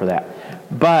pretty cool for that.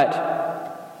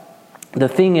 But the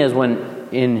thing is,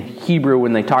 in Hebrew,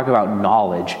 when they talk about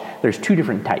knowledge, there's two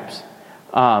different types.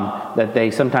 That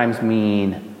they sometimes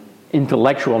mean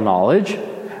intellectual knowledge,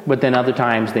 but then other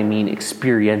times they mean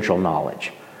experiential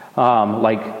knowledge.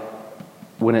 Like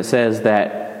when it says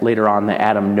that later on that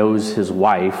Adam knows his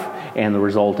wife, and the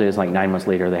result is like 9 months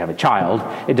later they have a child,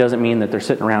 it doesn't mean that they're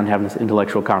sitting around having this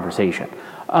intellectual conversation.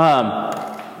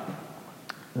 That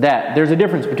there's a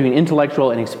difference between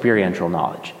intellectual and experiential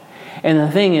knowledge. And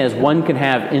the thing is, one can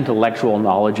have intellectual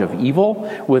knowledge of evil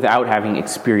without having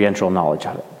experiential knowledge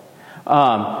of it.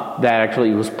 That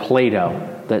actually was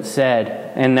Plato that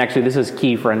said, and actually this is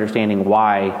key for understanding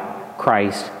why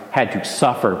Christ had to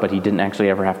suffer, but he didn't actually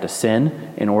ever have to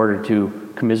sin in order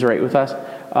to commiserate with us,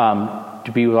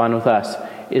 to be one with us,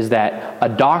 is that a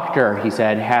doctor, he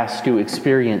said, has to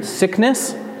experience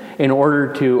sickness in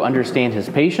order to understand his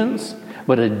patients,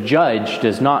 but a judge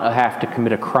does not have to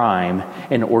commit a crime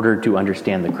in order to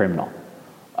understand the criminal.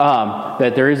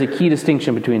 That there is a key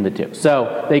distinction between the two.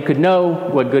 So they could know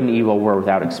what good and evil were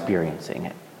without experiencing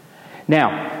it.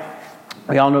 Now,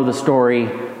 we all know the story,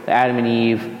 Adam and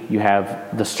Eve. You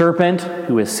have the serpent,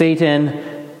 who is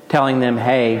Satan, telling them,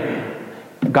 hey,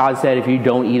 God said if you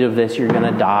don't eat of this, you're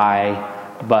going to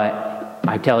die. But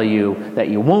I tell you that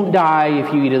you won't die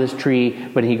if you eat of this tree.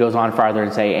 But he goes on farther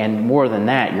and say, and more than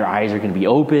that, your eyes are going to be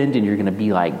opened and you're going to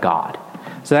be like God.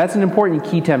 So that's an important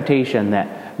key temptation,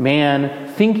 that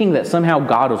man thinking that somehow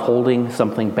God was holding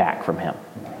something back from him.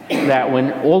 That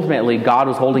when ultimately God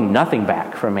was holding nothing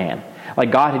back from man.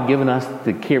 Like God had given us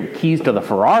the keys to the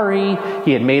Ferrari.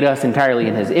 He had made us entirely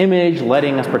in his image,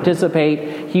 letting us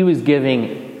participate. He was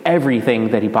giving everything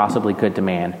that he possibly could to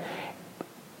man.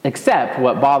 Except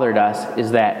what bothered us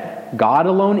is that God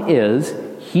alone is.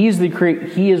 He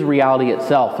is reality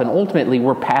itself, and ultimately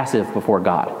we're passive before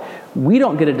God. We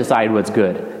don't get to decide what's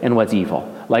good and what's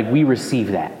evil. Like, we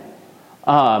receive that.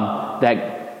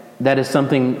 That is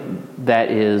something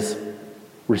that is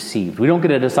received. We don't get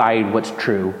to decide what's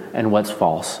true and what's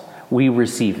false. We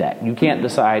receive that. You can't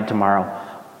decide tomorrow.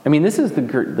 I mean, this is the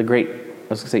great, I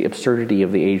was going to say, absurdity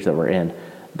of the age that we're in.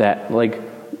 That, like,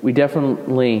 we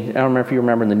definitely, I don't remember if you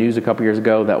remember in the news a couple years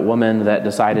ago, that woman that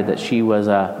decided that she was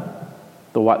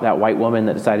that white woman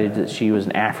that decided that she was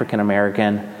an African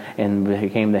American and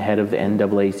became the head of the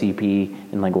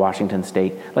NAACP in like Washington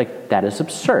State. Like, that is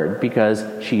absurd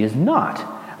because she is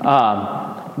not.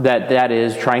 That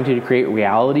is trying to create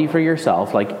reality for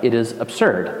yourself. Like, it is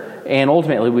absurd. And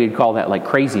ultimately we'd call that like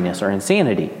craziness or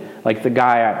insanity. Like the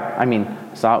guy,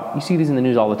 you see these in the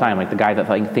news all the time, like the guy that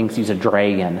like thinks he's a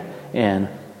dragon in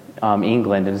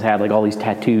England and has had like all these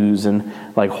tattoos and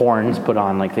like horns put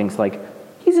on, like things like,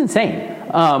 he's insane.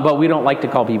 But we don't like to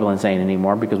call people insane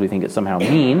anymore because we think it's somehow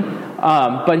mean.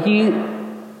 But he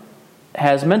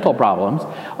has mental problems.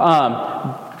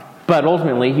 But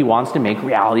ultimately, he wants to make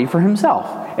reality for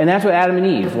himself. And that's what Adam and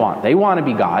Eve want. They want to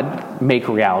be God, make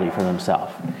reality for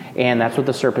themselves. And that's what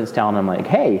the serpent's telling them, like,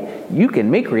 hey, you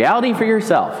can make reality for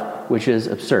yourself, which is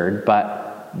absurd,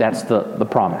 but that's the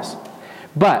promise.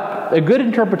 But a good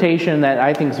interpretation that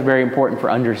I think is very important for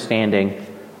understanding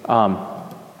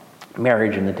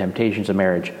marriage and the temptations of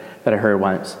marriage that I heard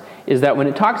once is that when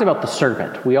it talks about the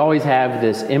serpent, we always have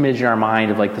this image in our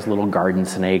mind of like this little garden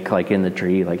snake like in the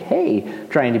tree, like, hey,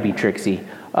 trying to be tricksy.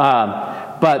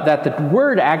 But that the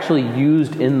word actually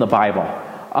used in the Bible,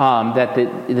 that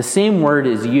the same word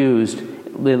is used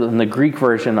in the Greek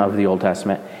version of the Old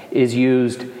Testament, is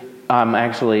used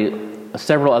actually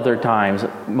several other times,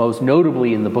 most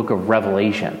notably in the book of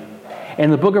Revelation. In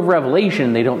the book of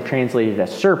Revelation, they don't translate it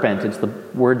as serpent. It's the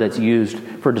word that's used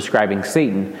for describing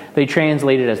Satan. They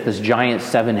translate it as this giant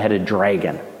seven-headed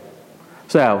dragon.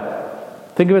 So,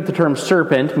 think of it the term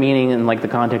serpent, meaning in like the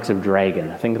context of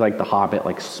dragon. Think like the Hobbit,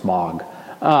 like Smaug.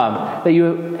 That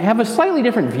you have a slightly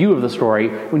different view of the story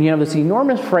when you have this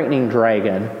enormous, frightening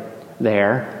dragon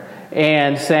there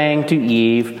and saying to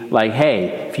Eve, like,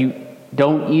 hey, if you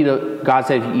don't eat God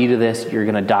said if you eat of this, you're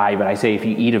going to die, but I say if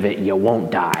you eat of it, you won't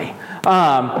die.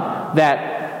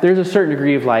 That there's a certain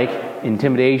degree of like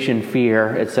intimidation,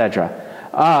 fear, etc.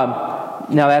 Now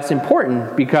that's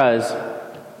important because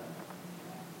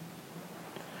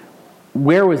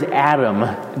where was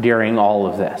Adam during all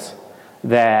of this?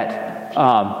 That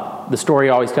the story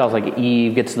always tells, like,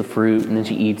 Eve gets the fruit and then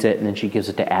she eats it and then she gives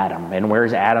it to Adam. And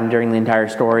where's Adam during the entire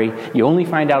story? You only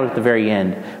find out at the very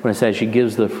end when it says she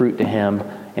gives the fruit to him,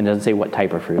 and it doesn't say what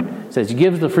type of fruit. It says she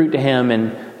gives the fruit to him,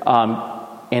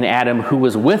 and Adam, who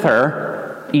was with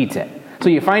her, eats it. So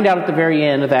you find out at the very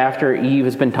end that after Eve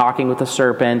has been talking with the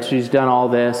serpent, she's done all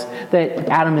this, that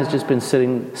Adam has just been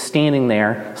standing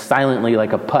there silently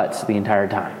like a putz the entire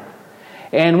time.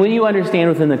 And when you understand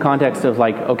within the context of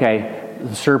like, okay,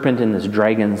 the serpent in this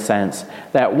dragon sense,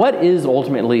 that what is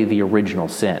ultimately the original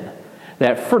sin?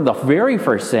 That for the very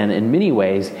first sin, in many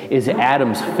ways, is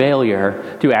Adam's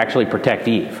failure to actually protect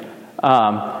Eve.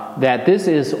 That this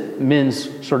is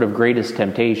men's sort of greatest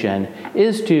temptation,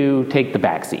 is to take the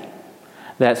back seat.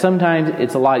 That sometimes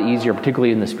it's a lot easier,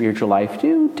 particularly in the spiritual life,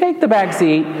 to take the back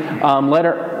seat.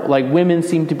 Like women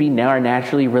seem to be now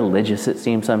naturally religious, it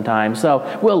seems sometimes.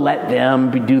 So we'll let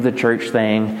them do the church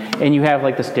thing. And you have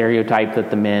like the stereotype that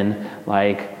the men,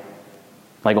 like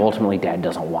ultimately dad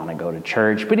doesn't want to go to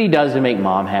church, but he does to make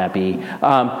mom happy.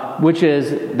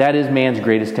 That is man's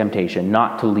greatest temptation,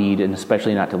 not to lead, and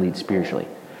especially not to lead spiritually.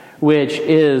 Which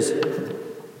is,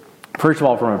 first of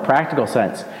all, from a practical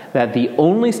sense, that the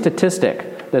only statistic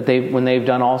that when they've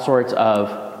done all sorts of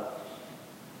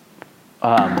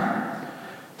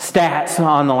stats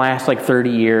on the last like 30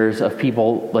 years of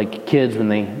people, like kids when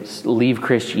they leave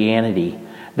Christianity,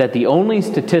 that the only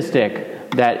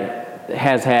statistic that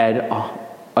has had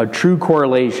a true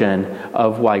correlation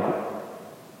of like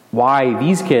why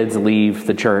these kids leave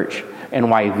the church and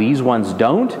why these ones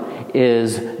don't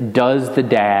is, does the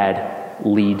dad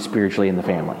lead spiritually in the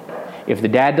family? If the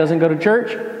dad doesn't go to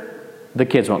church, the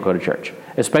kids won't go to church,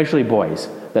 especially boys.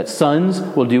 That sons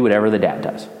will do whatever the dad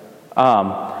does.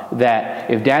 That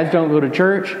if dads don't go to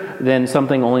church, then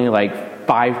something only like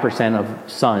 5% of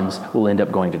sons will end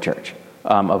up going to church,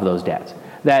 of those dads.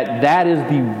 That is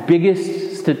the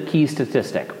biggest key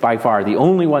statistic by far, the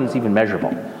only one that's even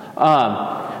measurable.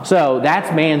 So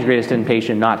that's man's greatest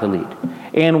temptation, not to lead.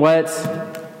 And what's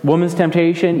woman's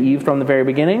temptation, Eve from the very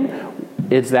beginning?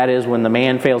 That is when the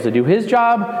man fails to do his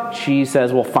job, she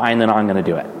says, well, fine, then I'm going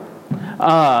to do it.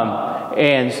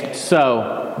 And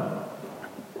so,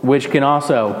 which can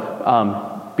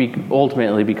also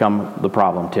ultimately become the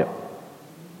problem too.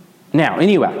 Now,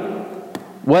 anyway,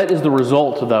 what is the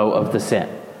result, though, of the sin?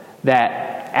 That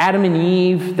Adam and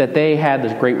Eve, that they had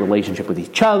this great relationship with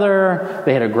each other.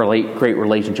 They had a great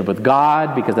relationship with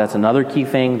God, because that's another key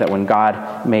thing, that when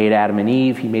God made Adam and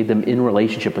Eve, he made them in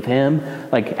relationship with him.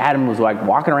 Like Adam was like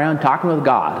walking around talking with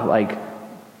God, like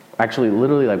actually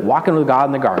literally like walking with God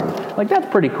in the garden. Like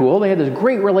that's pretty cool. They had this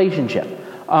great relationship.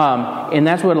 And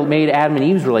that's what made Adam and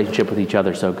Eve's relationship with each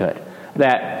other so good.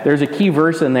 That there's a key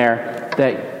verse in there,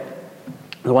 that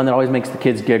the one that always makes the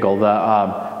kids giggle,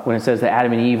 when it says that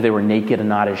Adam and Eve, they were naked and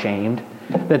not ashamed.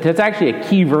 That's actually a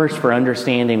key verse for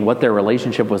understanding what their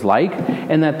relationship was like,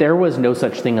 and that there was no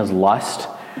such thing as lust.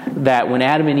 That when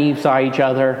Adam and Eve saw each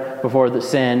other before the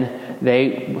sin,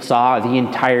 they saw the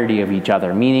entirety of each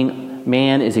other, meaning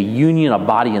man is a union of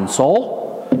body and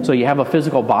soul. So you have a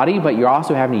physical body, but you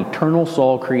also have an eternal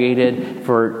soul created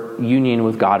for union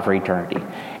with God for eternity.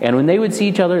 And when they would see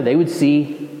each other, they would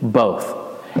see both.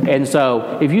 And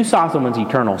so if you saw someone's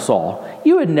eternal soul,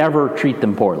 you would never treat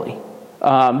them poorly.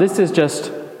 This is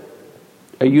just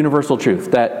a universal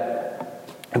truth that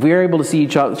if we are able to see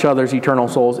each other's eternal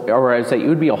souls, or I'd say it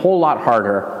would be a whole lot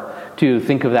harder to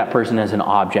think of that person as an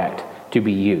object to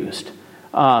be used.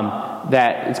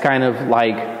 That it's kind of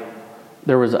like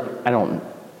there was, I don't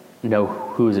know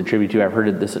who is attributed to, I've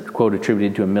heard this quote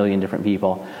attributed to 1 million different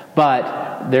people,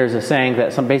 but there's a saying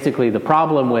that basically the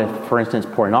problem with, for instance,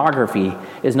 pornography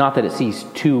is not that it sees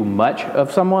too much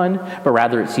of someone, but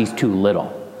rather it sees too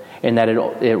little. And that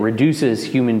it reduces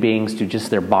human beings to just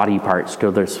their body parts,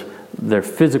 to their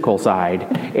physical side,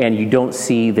 and you don't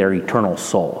see their eternal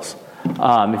souls.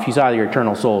 If you saw their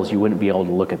eternal souls, you wouldn't be able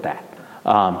to look at that.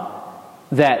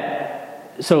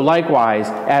 So likewise,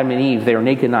 Adam and Eve, they were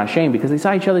naked and not ashamed because they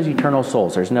saw each other's eternal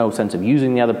souls. There's no sense of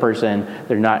using the other person.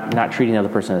 They're not treating the other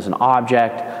person as an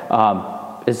object,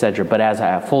 etc.,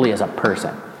 but fully as a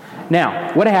person.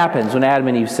 Now, what happens when Adam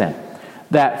and Eve sin?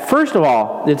 That, first of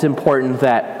all, it's important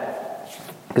that,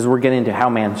 because we're getting into how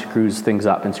man screws things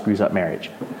up and screws up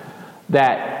marriage,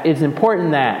 that it's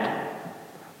important that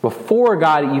before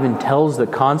God even tells the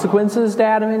consequences to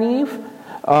Adam and Eve,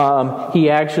 he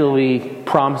actually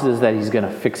promises that he's going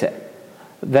to fix it.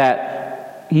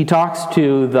 That he talks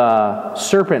to the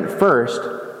serpent first,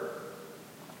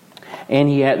 and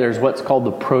there's what's called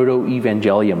the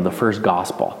proto-evangelium, the first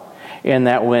gospel. And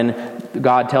that when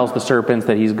God tells the serpents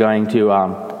that he's going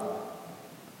to,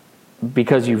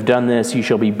 because you've done this, you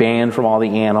shall be banned from all the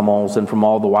animals and from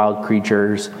all the wild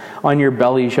creatures. On your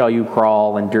belly shall you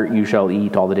crawl, and dirt you shall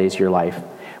eat all the days of your life.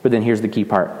 But then here's the key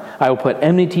part. I will put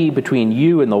enmity between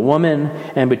you and the woman,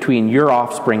 and between your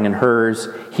offspring and hers.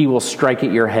 He will strike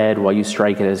at your head while you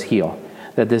strike at his heel.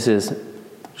 That this is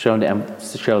shown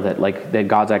to show that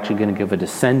God's actually going to give a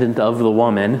descendant of the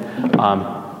woman,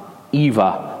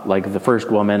 Eva, like the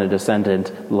first woman, a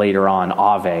descendant later on,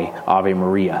 Ave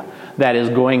Maria. That is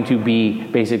going to be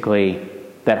basically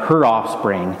that her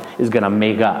offspring is going to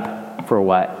make up for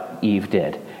what Eve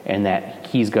did, and that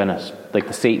he's going to, like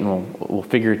the Satan will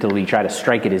figuratively try to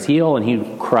strike at his heel, and he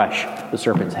will crush the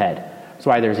serpent's head. That's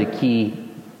why there's a key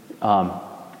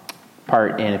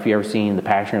part in, if you've ever seen The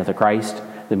Passion of the Christ,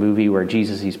 the movie where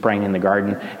he's praying in the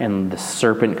garden, and the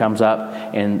serpent comes up,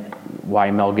 and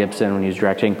why Mel Gibson, when he was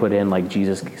directing, put in like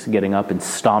Jesus getting up and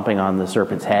stomping on the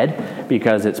serpent's head,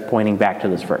 because it's pointing back to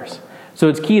this verse. So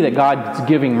it's key that God's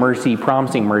giving mercy,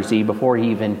 promising mercy, before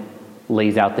he even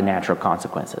lays out the natural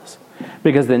consequences.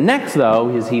 Because the next, though,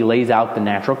 is he lays out the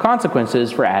natural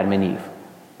consequences for Adam and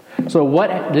Eve. So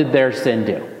what did their sin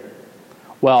do?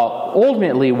 Well,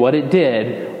 ultimately what it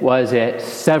did was it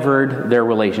severed their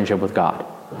relationship with God.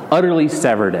 Utterly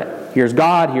severed it. Here's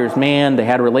God, here's man, they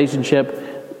had a relationship,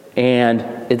 and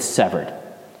it's severed.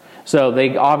 So they're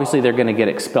going to get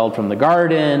expelled from the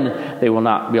garden. They will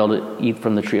not be able to eat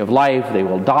from the tree of life. They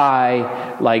will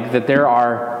die. Like that, there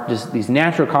are just these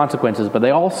natural consequences, but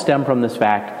they all stem from this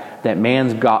fact that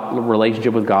man's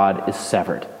relationship with God is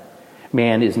severed.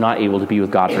 Man is not able to be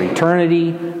with God for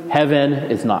eternity. Heaven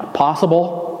is not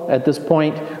possible at this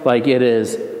point. Like, it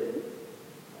is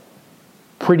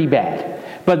pretty bad.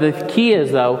 But the key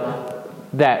is, though,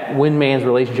 that when man's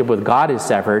relationship with God is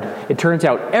severed, it turns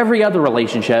out every other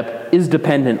relationship is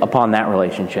dependent upon that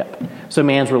relationship. So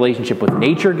man's relationship with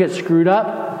nature gets screwed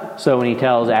up. So when he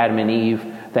tells Adam and Eve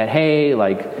that, hey,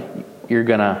 like, you're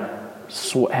going to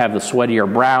have the sweat of your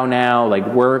brow now, like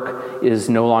work is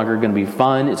no longer going to be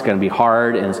fun, it's going to be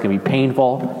hard, and it's going to be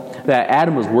painful. That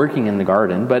Adam was working in the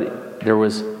garden, but there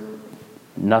was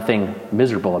nothing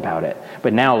miserable about it.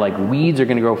 But now, like, weeds are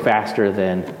going to grow faster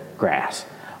than grass.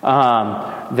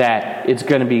 That it's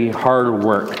going to be hard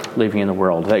work living in the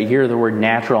world. That you hear the word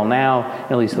natural now,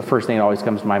 and at least the first thing that always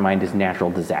comes to my mind is natural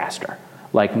disaster.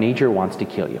 Like, nature wants to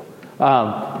kill you.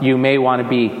 You may want to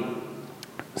be,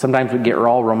 sometimes we get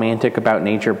all romantic about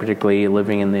nature, particularly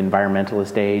living in the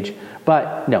environmentalist age,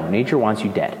 but no, nature wants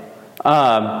you dead.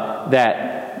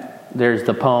 That there's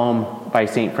the poem by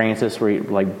St. Francis where he,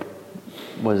 like,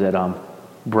 was it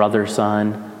brother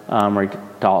son, where he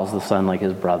calls the son like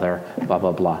his brother, blah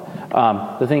blah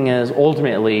blah. The thing is,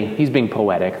 ultimately, he's being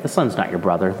poetic. The son's not your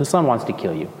brother. The son wants to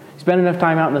kill you. You spend enough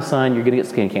time out in the sun, you're going to get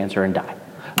skin cancer and die.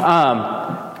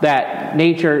 That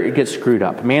nature, it gets screwed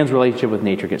up. Man's relationship with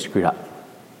nature gets screwed up.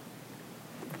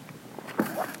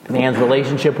 Man's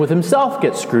relationship with himself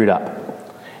gets screwed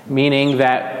up. Meaning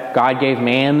that God gave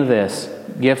man this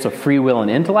gifts of free will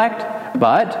and intellect,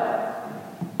 but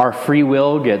our free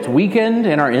will gets weakened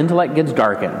and our intellect gets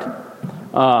darkened.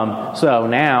 So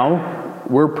now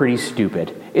we're pretty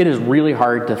stupid. It is really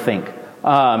hard to think.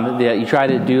 You try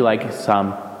to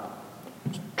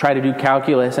do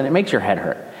calculus, and it makes your head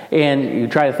hurt. And you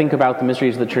try to think about the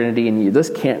mysteries of the Trinity, and you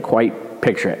just can't quite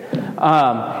picture it.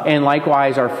 And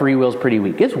likewise, our free will is pretty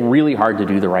weak. It's really hard to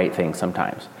do the right thing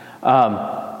sometimes.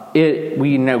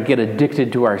 We get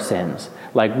addicted to our sins.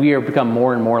 Like, we are become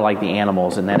more and more like the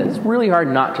animals, and that it's really hard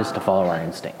not just to follow our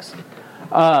instincts.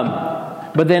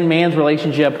 But then man's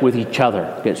relationship with each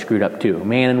other gets screwed up too.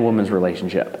 Man and woman's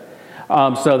relationship.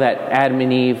 So that Adam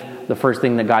and Eve, the first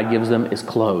thing that God gives them is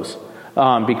clothes.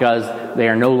 Because they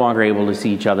are no longer able to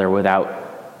see each other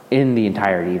in the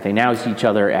entirety. They now see each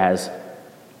other as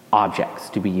objects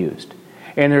to be used.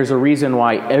 And there's a reason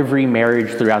why every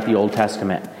marriage throughout the Old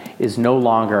Testament is no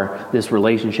longer this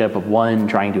relationship of one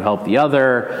trying to help the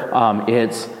other.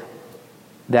 It's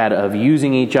that of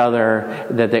using each other,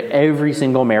 that every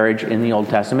single marriage in the Old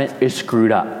Testament is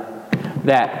screwed up.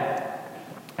 That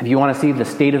if you want to see the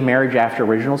state of marriage after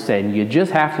original sin, you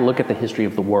just have to look at the history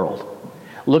of the world.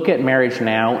 Look at marriage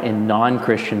now in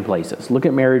non-Christian places. Look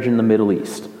at marriage in the Middle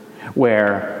East,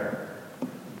 where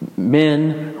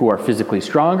men who are physically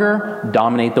stronger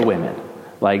dominate the women.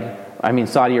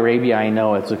 Saudi Arabia, I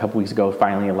know it's a couple weeks ago,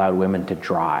 finally allowed women to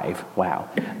drive. Wow.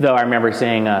 Though I remember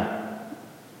seeing an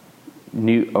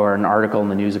article in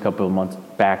the news a couple of months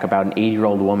back about an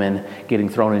 80-year-old woman getting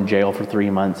thrown in jail for 3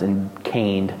 months and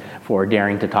caned for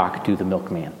daring to talk to the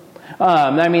milkman.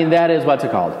 That is what's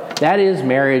it called. That is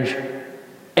marriage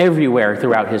everywhere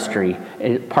throughout history,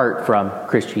 apart from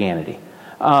Christianity.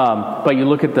 But you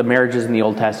look at the marriages in the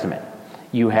Old Testament.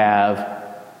 You have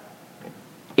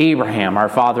Abraham, our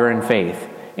father in faith.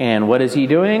 And what is he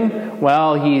doing?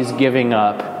 Well, he's giving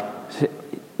up.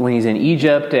 When he's in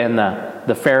Egypt and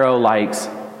the Pharaoh likes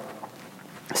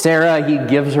Sarah, he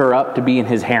gives her up to be in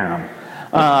his harem.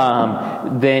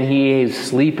 Then he is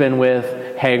sleeping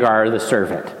with Hagar, the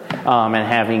servant, and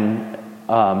having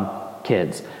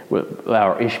kids,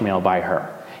 or Ishmael by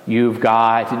her. You've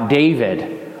got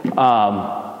David,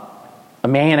 a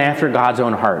man after God's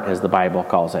own heart, as the Bible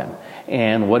calls him.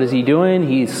 And what is he doing?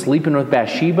 He's sleeping with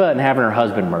Bathsheba and having her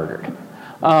husband murdered.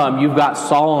 You've got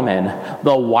Solomon,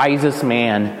 the wisest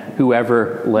man who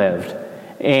ever lived.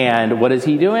 And what is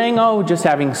he doing? Just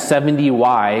having 70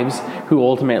 wives who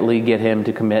ultimately get him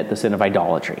to commit the sin of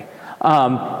idolatry.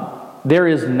 There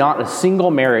is not a single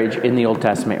marriage in the Old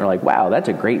Testament you're like, wow, that's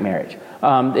a great marriage.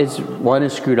 One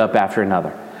is screwed up after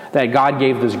another. That God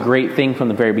gave this great thing from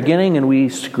the very beginning, and we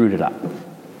screwed it up.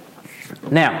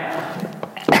 Now,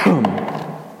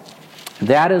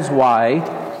 that is why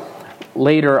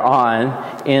later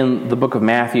on in the book of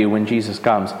Matthew, when Jesus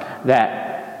comes, that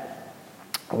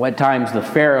what times the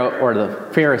Pharaoh or the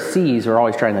Pharisees are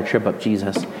always trying to trip up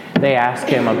Jesus. They ask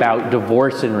him about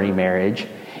divorce and remarriage,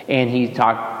 and he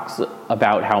talks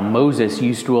about how Moses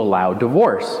used to allow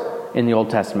divorce in the Old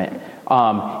Testament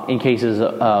in cases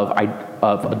of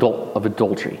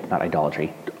adultery, not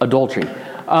idolatry, adultery.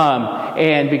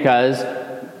 And because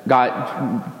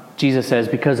Jesus says,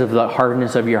 because of the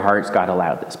hardness of your hearts, God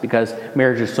allowed this. Because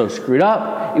marriage is so screwed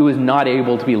up, it was not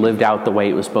able to be lived out the way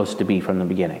it was supposed to be from the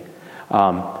beginning.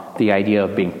 The idea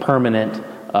of being permanent,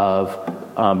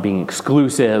 of being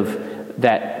exclusive,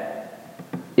 that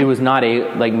it was not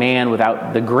man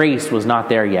without the grace was not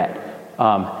there yet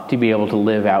to be able to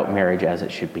live out marriage as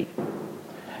it should be.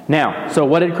 Now, so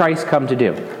what did Christ come to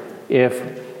do?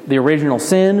 If the original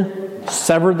sin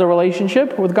severed the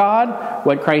relationship with God,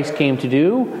 what Christ came to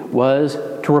do was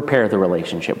to repair the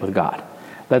relationship with God.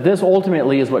 That this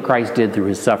ultimately is what Christ did through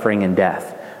his suffering and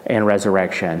death and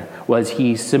resurrection, was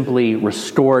he simply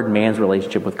restored man's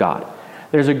relationship with God.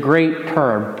 There's a great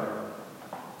term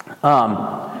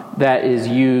that is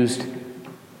used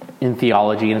in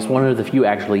theology, and it's one of the few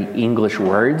actually English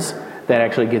words that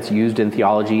actually gets used in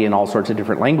theology in all sorts of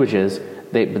different languages.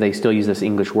 They still use this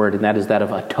English word, and that is that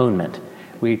of atonement.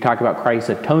 We talk about Christ's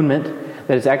atonement,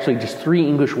 that is actually just 3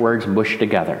 English words mushed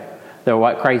together. That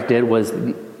what Christ did was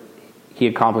he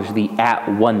accomplished the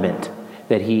at-one-ment,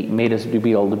 that he made us to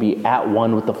be able to be at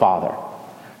one with the Father.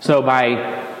 So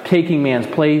by taking man's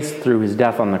place through his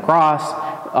death on the cross,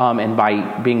 and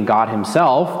by being God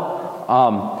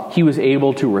himself, he was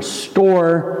able to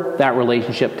restore that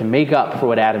relationship to make up for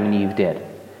what Adam and Eve did.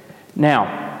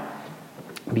 Now,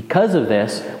 because of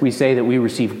this, we say that we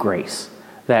receive grace.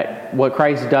 That what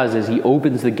Christ does is he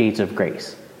opens the gates of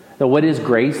grace. Now, what is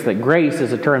grace? That grace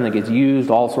is a term that gets used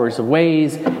all sorts of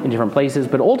ways in different places,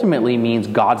 but ultimately means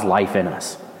God's life in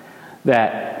us.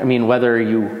 That, whether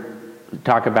you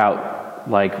talk about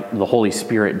like the Holy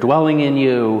Spirit dwelling in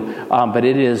you, but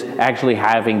it is actually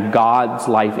having God's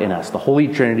life in us, the Holy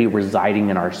Trinity residing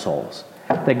in our souls.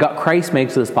 Christ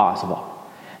makes this possible.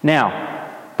 Now,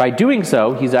 by doing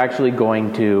so, he's actually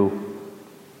going to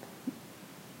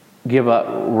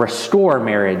restore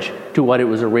marriage to what it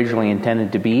was originally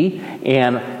intended to be,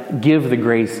 and give the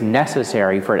grace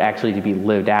necessary for it actually to be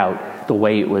lived out the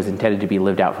way it was intended to be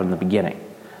lived out from the beginning,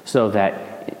 so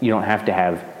that you don't have to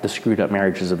have the screwed up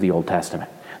marriages of the Old Testament.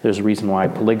 There's a reason why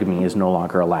polygamy is no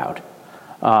longer allowed.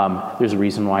 There's a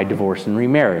reason why divorce and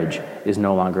remarriage is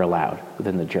no longer allowed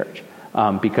within the church,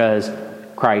 because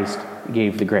Christ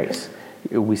gave the grace.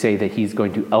 We say that he's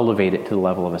going to elevate it to the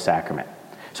level of a sacrament.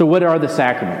 So what are the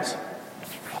sacraments?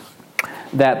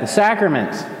 That the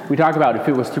sacraments, we talk about, if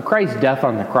it was through Christ's death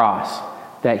on the cross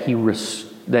that he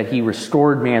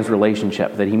restored man's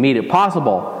relationship, that he made it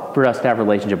possible for us to have a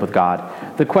relationship with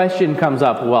God, the question comes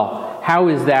up, well, how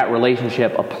is that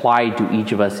relationship applied to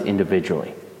each of us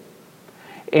individually?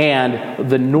 And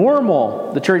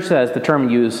the church says the term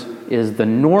used is the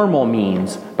normal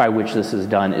means by which this is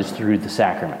done is through the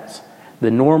sacraments.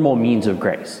 The normal means of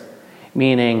grace.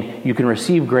 Meaning you can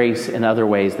receive grace in other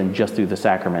ways than just through the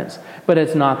sacraments, but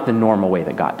it's not the normal way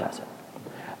that God does it.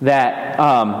 That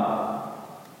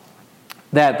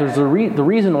there's the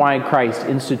reason why Christ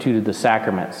instituted the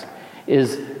sacraments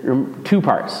is two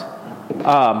parts.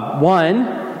 One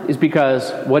is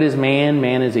because what is man?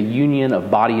 Man is a union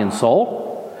of body and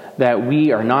soul. That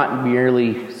we are not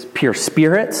merely pure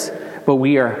spirits, but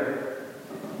we are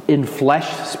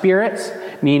enfleshed spirits,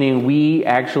 meaning we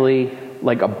actually,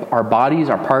 like, our bodies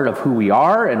are part of who we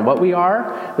are and what we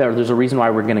are. There's a reason why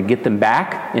we're going to get them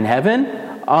back in heaven,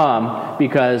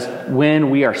 because when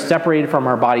we are separated from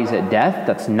our bodies at death,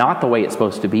 that's not the way it's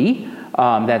supposed to be.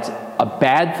 That's a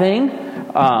bad thing.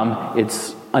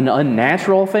 It's an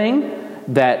unnatural thing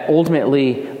that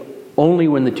ultimately only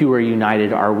when the two are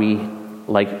united are we,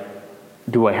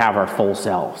 do we have our full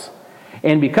selves.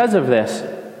 And because of this,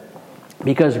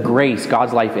 because grace,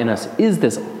 God's life in us, is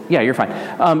this,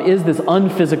 is this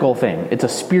unphysical thing. It's a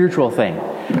spiritual thing.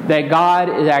 That God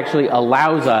actually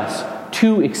allows us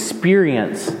to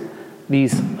experience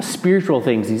these spiritual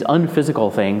things, these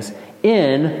unphysical things,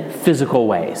 in physical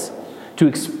ways. To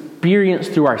experience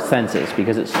through our senses,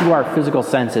 because it's through our physical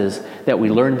senses that we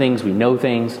learn things, we know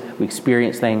things, we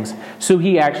experience things. So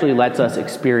he actually lets us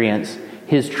experience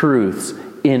his truths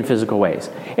in physical ways.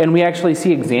 And we actually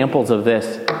see examples of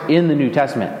this in the New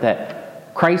Testament,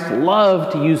 that Christ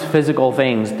loved to use physical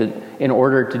things in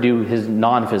order to do his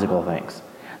non-physical things.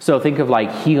 So think of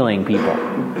healing people,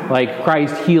 like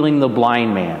Christ healing the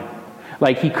blind man.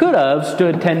 He could have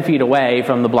stood 10 feet away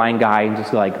from the blind guy and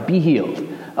just be healed.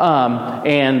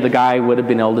 And the guy would have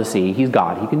been able to see. He's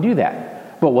God. He can do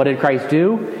that. But what did Christ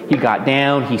do? He got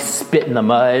down. He spit in the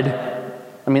mud.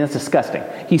 That's disgusting.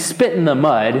 He spit in the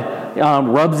mud,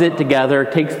 rubs it together,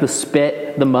 takes the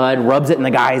spit, the mud, rubs it in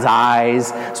the guy's eyes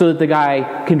so that the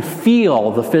guy can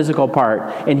feel the physical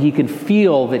part and he can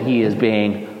feel that he is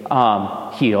being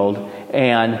healed,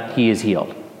 and he is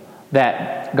healed.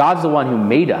 That God's the one who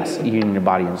made us union of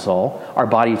body and soul. Our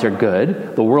bodies are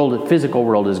good. The physical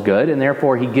world is good, and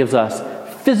therefore he gives us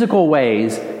physical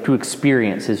ways to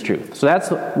experience his truth. So that's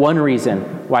one reason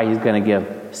why he's going to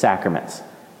give sacraments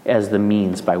as the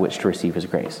means by which to receive his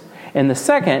grace. And the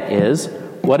second is,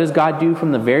 what does God do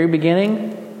from the very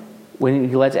beginning when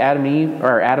he lets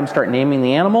Adam start naming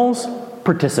the animals?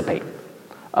 Participate.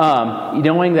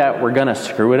 Knowing that we're going to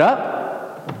screw it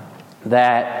up,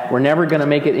 that we're never going to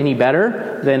make it any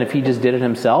better than if he just did it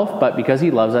himself, but because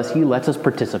he loves us, he lets us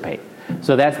participate.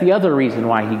 So that's the other reason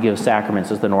why he gives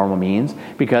sacraments as the normal means,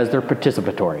 because they're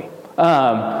participatory.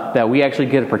 That we actually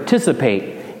get to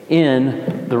participate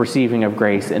in the receiving of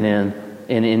grace and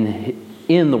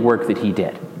in the work that he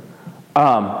did.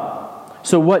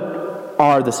 So what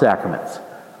are the sacraments?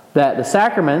 That the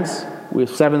sacraments, we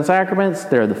have 7 sacraments,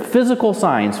 they're the physical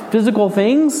signs, physical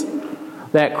things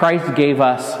that Christ gave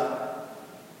us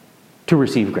to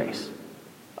receive grace.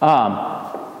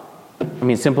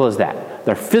 Simple as that.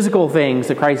 They're physical things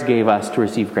that Christ gave us to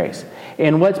receive grace.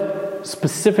 And what's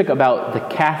specific about the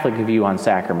Catholic view on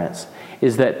sacraments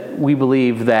is that we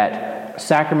believe that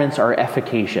sacraments are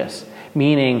efficacious,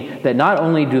 meaning that not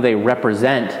only do they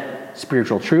represent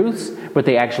spiritual truths, but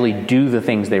they actually do the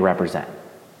things they represent.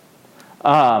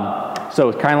 So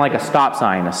it's kind of like a stop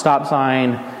sign. A stop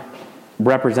sign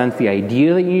represents the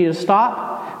idea that you need to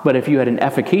stop, but if you had an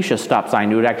efficacious stop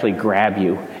sign, it would actually grab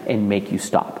you and make you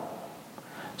stop.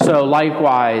 So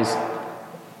likewise,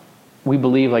 we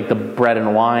believe the bread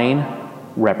and wine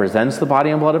represents the body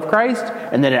and blood of Christ,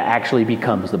 and then it actually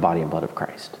becomes the body and blood of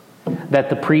Christ. That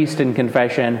the priest in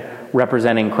confession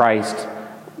represents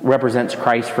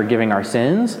Christ forgiving our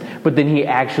sins, but then he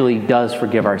actually does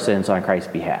forgive our sins on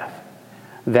Christ's behalf.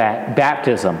 That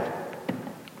baptism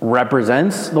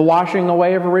represents the washing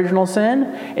away of original sin,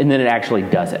 and then it actually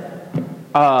does it.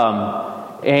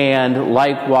 And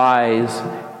likewise,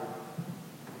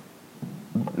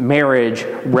 marriage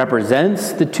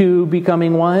represents the two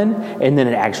becoming one, and then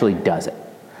it actually does it.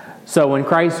 So when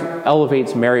Christ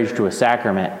elevates marriage to a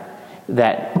sacrament,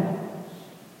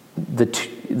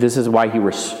 this is why he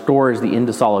restores the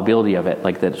indissolubility of it,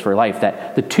 like that it's for life,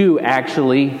 that the two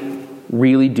actually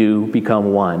really do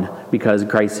become one, because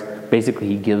Christ, basically,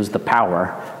 he gives the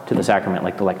power to the sacrament,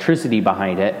 like the electricity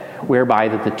behind it, whereby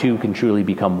that the two can truly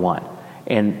become one.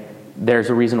 And there's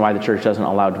a reason why the church doesn't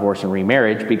allow divorce and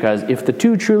remarriage, because if the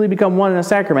two truly become one in a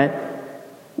sacrament,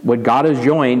 what God has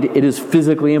joined, it is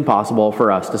physically impossible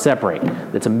for us to separate.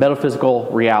 It's a metaphysical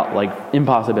reality, like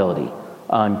impossibility.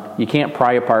 You can't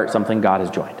pry apart something God has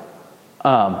joined.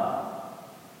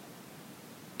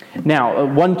 Now,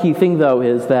 one key thing, though,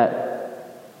 is that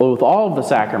with all of the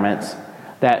sacraments,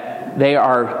 that they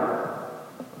are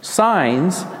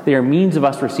signs, they are means of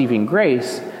us receiving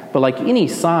grace, but like any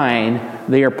sign,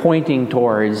 they are pointing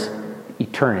towards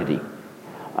eternity.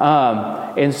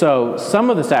 And so some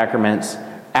of the sacraments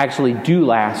actually do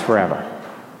last forever.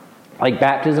 Like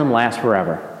baptism lasts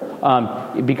forever.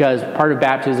 Because part of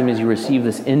baptism is you receive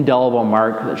this indelible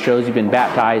mark that shows you've been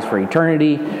baptized for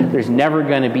eternity. There's never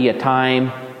going to be a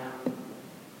time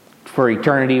for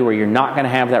eternity where you're not going to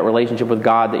have that relationship with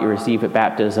God that you receive at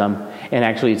baptism, and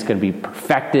actually it's going to be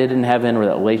perfected in heaven, where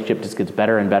that relationship just gets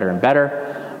better and better and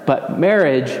better. But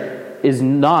marriage is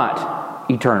not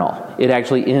eternal. It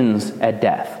actually ends at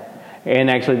death. And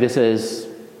actually this is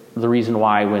the reason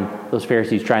why when those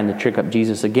Pharisees trying to trick up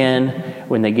Jesus again,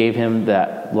 when they gave him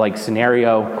that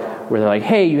scenario where they're like,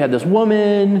 hey, you had this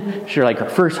woman, her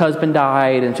first husband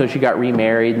died, and so she got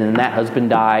remarried, and then that husband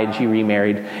died, and she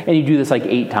remarried, and you do this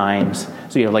 8 times.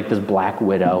 So you have this black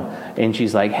widow, and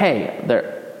she's like, hey,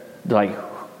 they're like,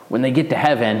 when they get to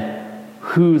heaven,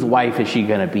 whose wife is she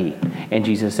going to be? And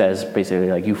Jesus says,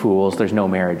 basically, you fools, there's no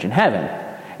marriage in heaven.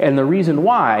 And the reason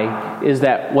why is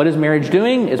that what is marriage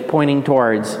doing is pointing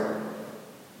towards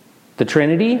the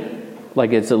Trinity.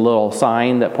 It's a little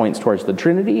sign that points towards the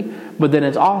Trinity, but then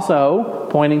it's also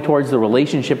pointing towards the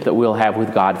relationship that we'll have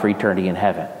with God for eternity in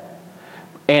heaven.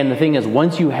 And the thing is,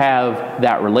 once you have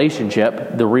that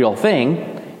relationship, the real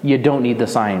thing, you don't need the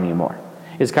sign anymore.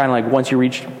 It's kind of like once you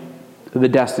reach the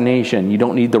destination, you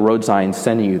don't need the road signs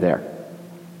sending you there.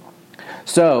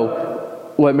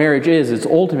 So what marriage is, it's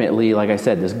ultimately, like I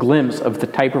said, this glimpse of the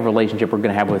type of relationship we're going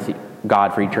to have with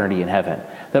God for eternity in heaven.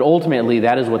 That ultimately,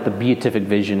 that is what the beatific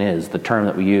vision is, the term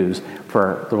that we use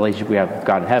for the relationship we have with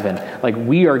God in heaven.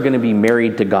 We are going to be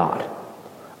married to God.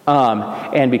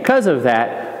 And because of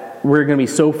that, we're going to be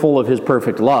so full of his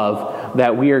perfect love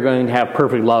that we are going to have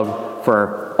perfect love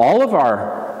for all of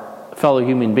our fellow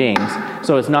human beings.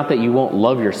 So it's not that you won't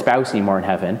love your spouse anymore in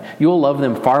heaven. You will love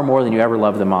them far more than you ever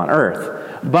loved them on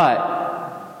earth. But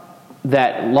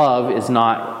that love is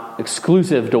not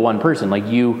exclusive to one person.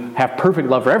 You have perfect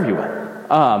love for everyone.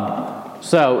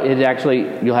 So it actually,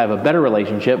 you'll have a better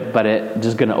relationship, but it's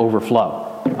just going to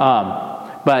overflow.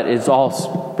 But it's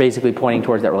all basically pointing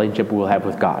towards that relationship we will have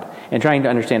with God. And trying to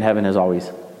understand heaven is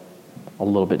always a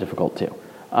little bit difficult too,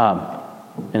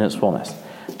 in its fullness.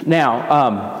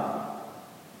 Now,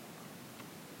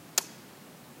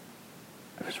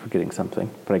 I was forgetting something,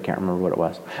 but I can't remember what it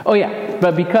was. Oh yeah,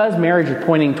 but because marriage is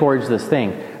pointing towards this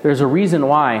thing, there's a reason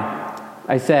why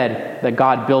I said that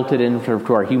God built it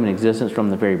into our human existence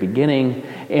from the very beginning,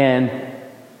 and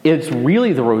it's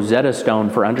really the Rosetta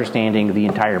Stone for understanding the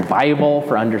entire Bible,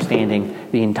 for understanding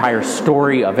the entire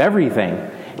story of everything,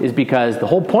 is because the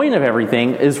whole point of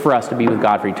everything is for us to be with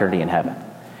God for eternity in heaven.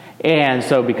 And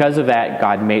so because of that,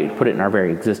 God put it in our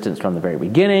very existence from the very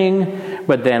beginning.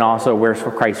 But then also, where's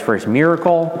Christ's first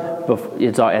miracle?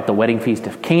 It's at the wedding feast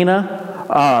of Cana.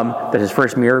 That his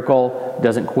first miracle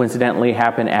doesn't coincidentally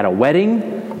happen at a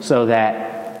wedding. So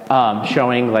that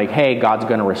showing hey, God's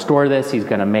going to restore this. He's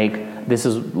going to make, this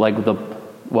is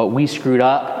what we screwed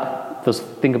up. Just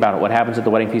think about it. What happens at the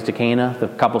wedding feast of Cana? The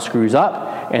couple screws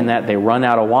up, and that they run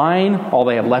out of wine. All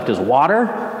they have left is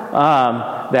water.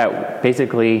 That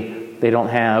basically they don't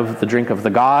have the drink of the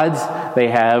gods. They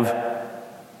have,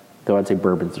 though I'd say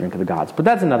bourbon's the drink of the gods, but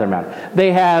that's another matter.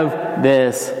 They have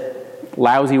this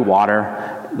lousy water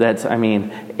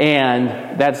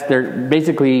and that's their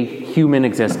basically human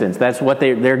existence. That's what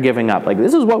they're giving up.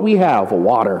 This is what we have,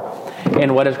 water.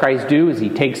 And what does Christ do is he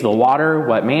takes the water,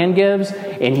 what man gives,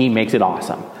 and he makes it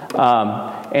awesome.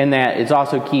 And that it's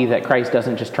also key that Christ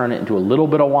doesn't just turn it into a little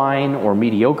bit of wine or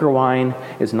mediocre wine.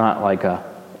 It's not like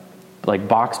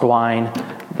boxed wine,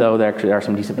 though there actually are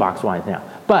some decent boxed wines now.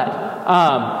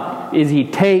 But is he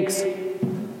takes,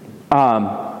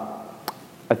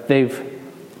 they've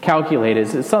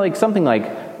calculated, it's like something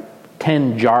like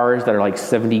 10 jars that are like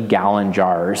 70-gallon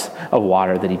jars of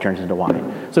water that he turns into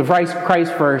wine. So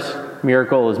Christ's first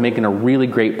miracle is making a really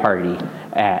great party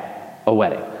at a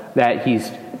wedding. That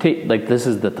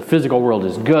that the physical world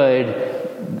is good,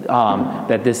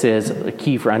 that this is a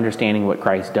key for understanding what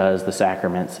Christ does, the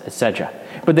sacraments, etc.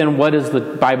 But then what does the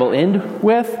Bible end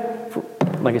with?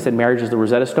 Like I said, marriage is the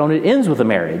Rosetta Stone. It ends with a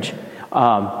marriage.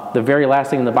 The very last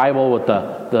thing in the Bible with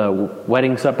the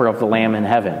wedding supper of the Lamb in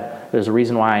heaven. There's a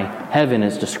reason why heaven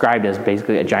is described as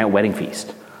basically a giant wedding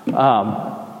feast.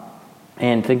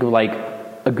 And think of like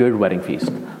a good wedding feast.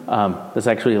 That's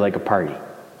actually like a party.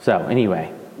 So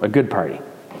anyway, a good party.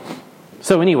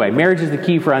 So anyway, marriage is the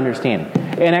key for understanding.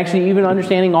 And actually even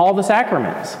understanding all the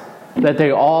sacraments. That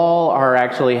they all are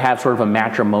actually have sort of a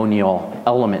matrimonial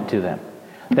element to them.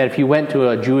 That if you went to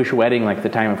a Jewish wedding like the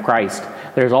time of Christ,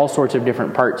 there's all sorts of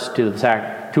different parts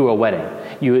to a wedding.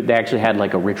 They actually had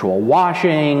like a ritual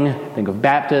washing, think of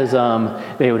baptism.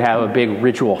 They would have a big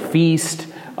ritual feast.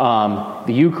 The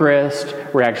Eucharist,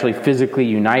 we're actually physically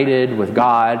united with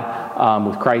God,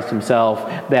 with Christ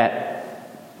himself. That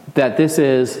this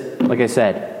is, like I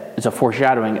said, it's a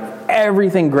foreshadowing of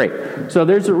everything great. So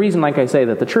there's a reason, like I say,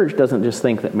 that the church doesn't just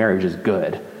think that marriage is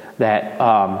good,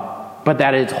 but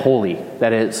that it's holy,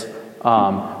 that it's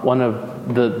one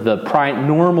of the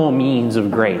normal means of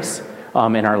grace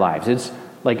in our lives. It's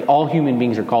like all human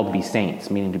beings are called to be saints,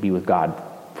 meaning to be with God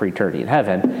for eternity in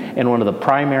heaven. And one of the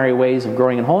primary ways of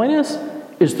growing in holiness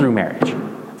is through marriage.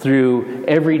 Through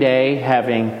every day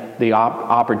having the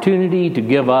opportunity to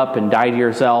give up and die to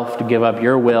yourself, to give up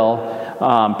your will,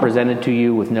 presented to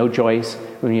you with no choice.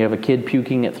 When you have a kid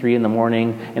puking at 3 a.m.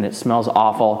 and it smells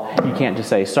awful, you can't just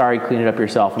say, sorry, clean it up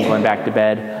yourself, I'm going back to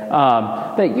bed.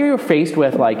 That you're faced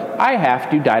with, like, I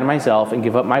have to die to myself and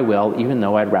give up my will, even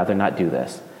though I'd rather not do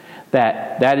this.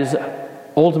 That is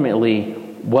ultimately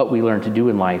what we learn to do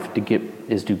in life,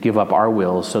 is to give up our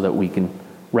wills so that we can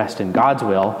rest in God's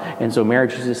will. And so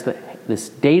marriage is just this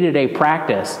day-to-day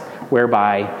practice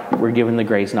whereby we're given the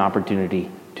grace and opportunity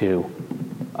to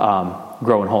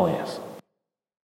grow in holiness.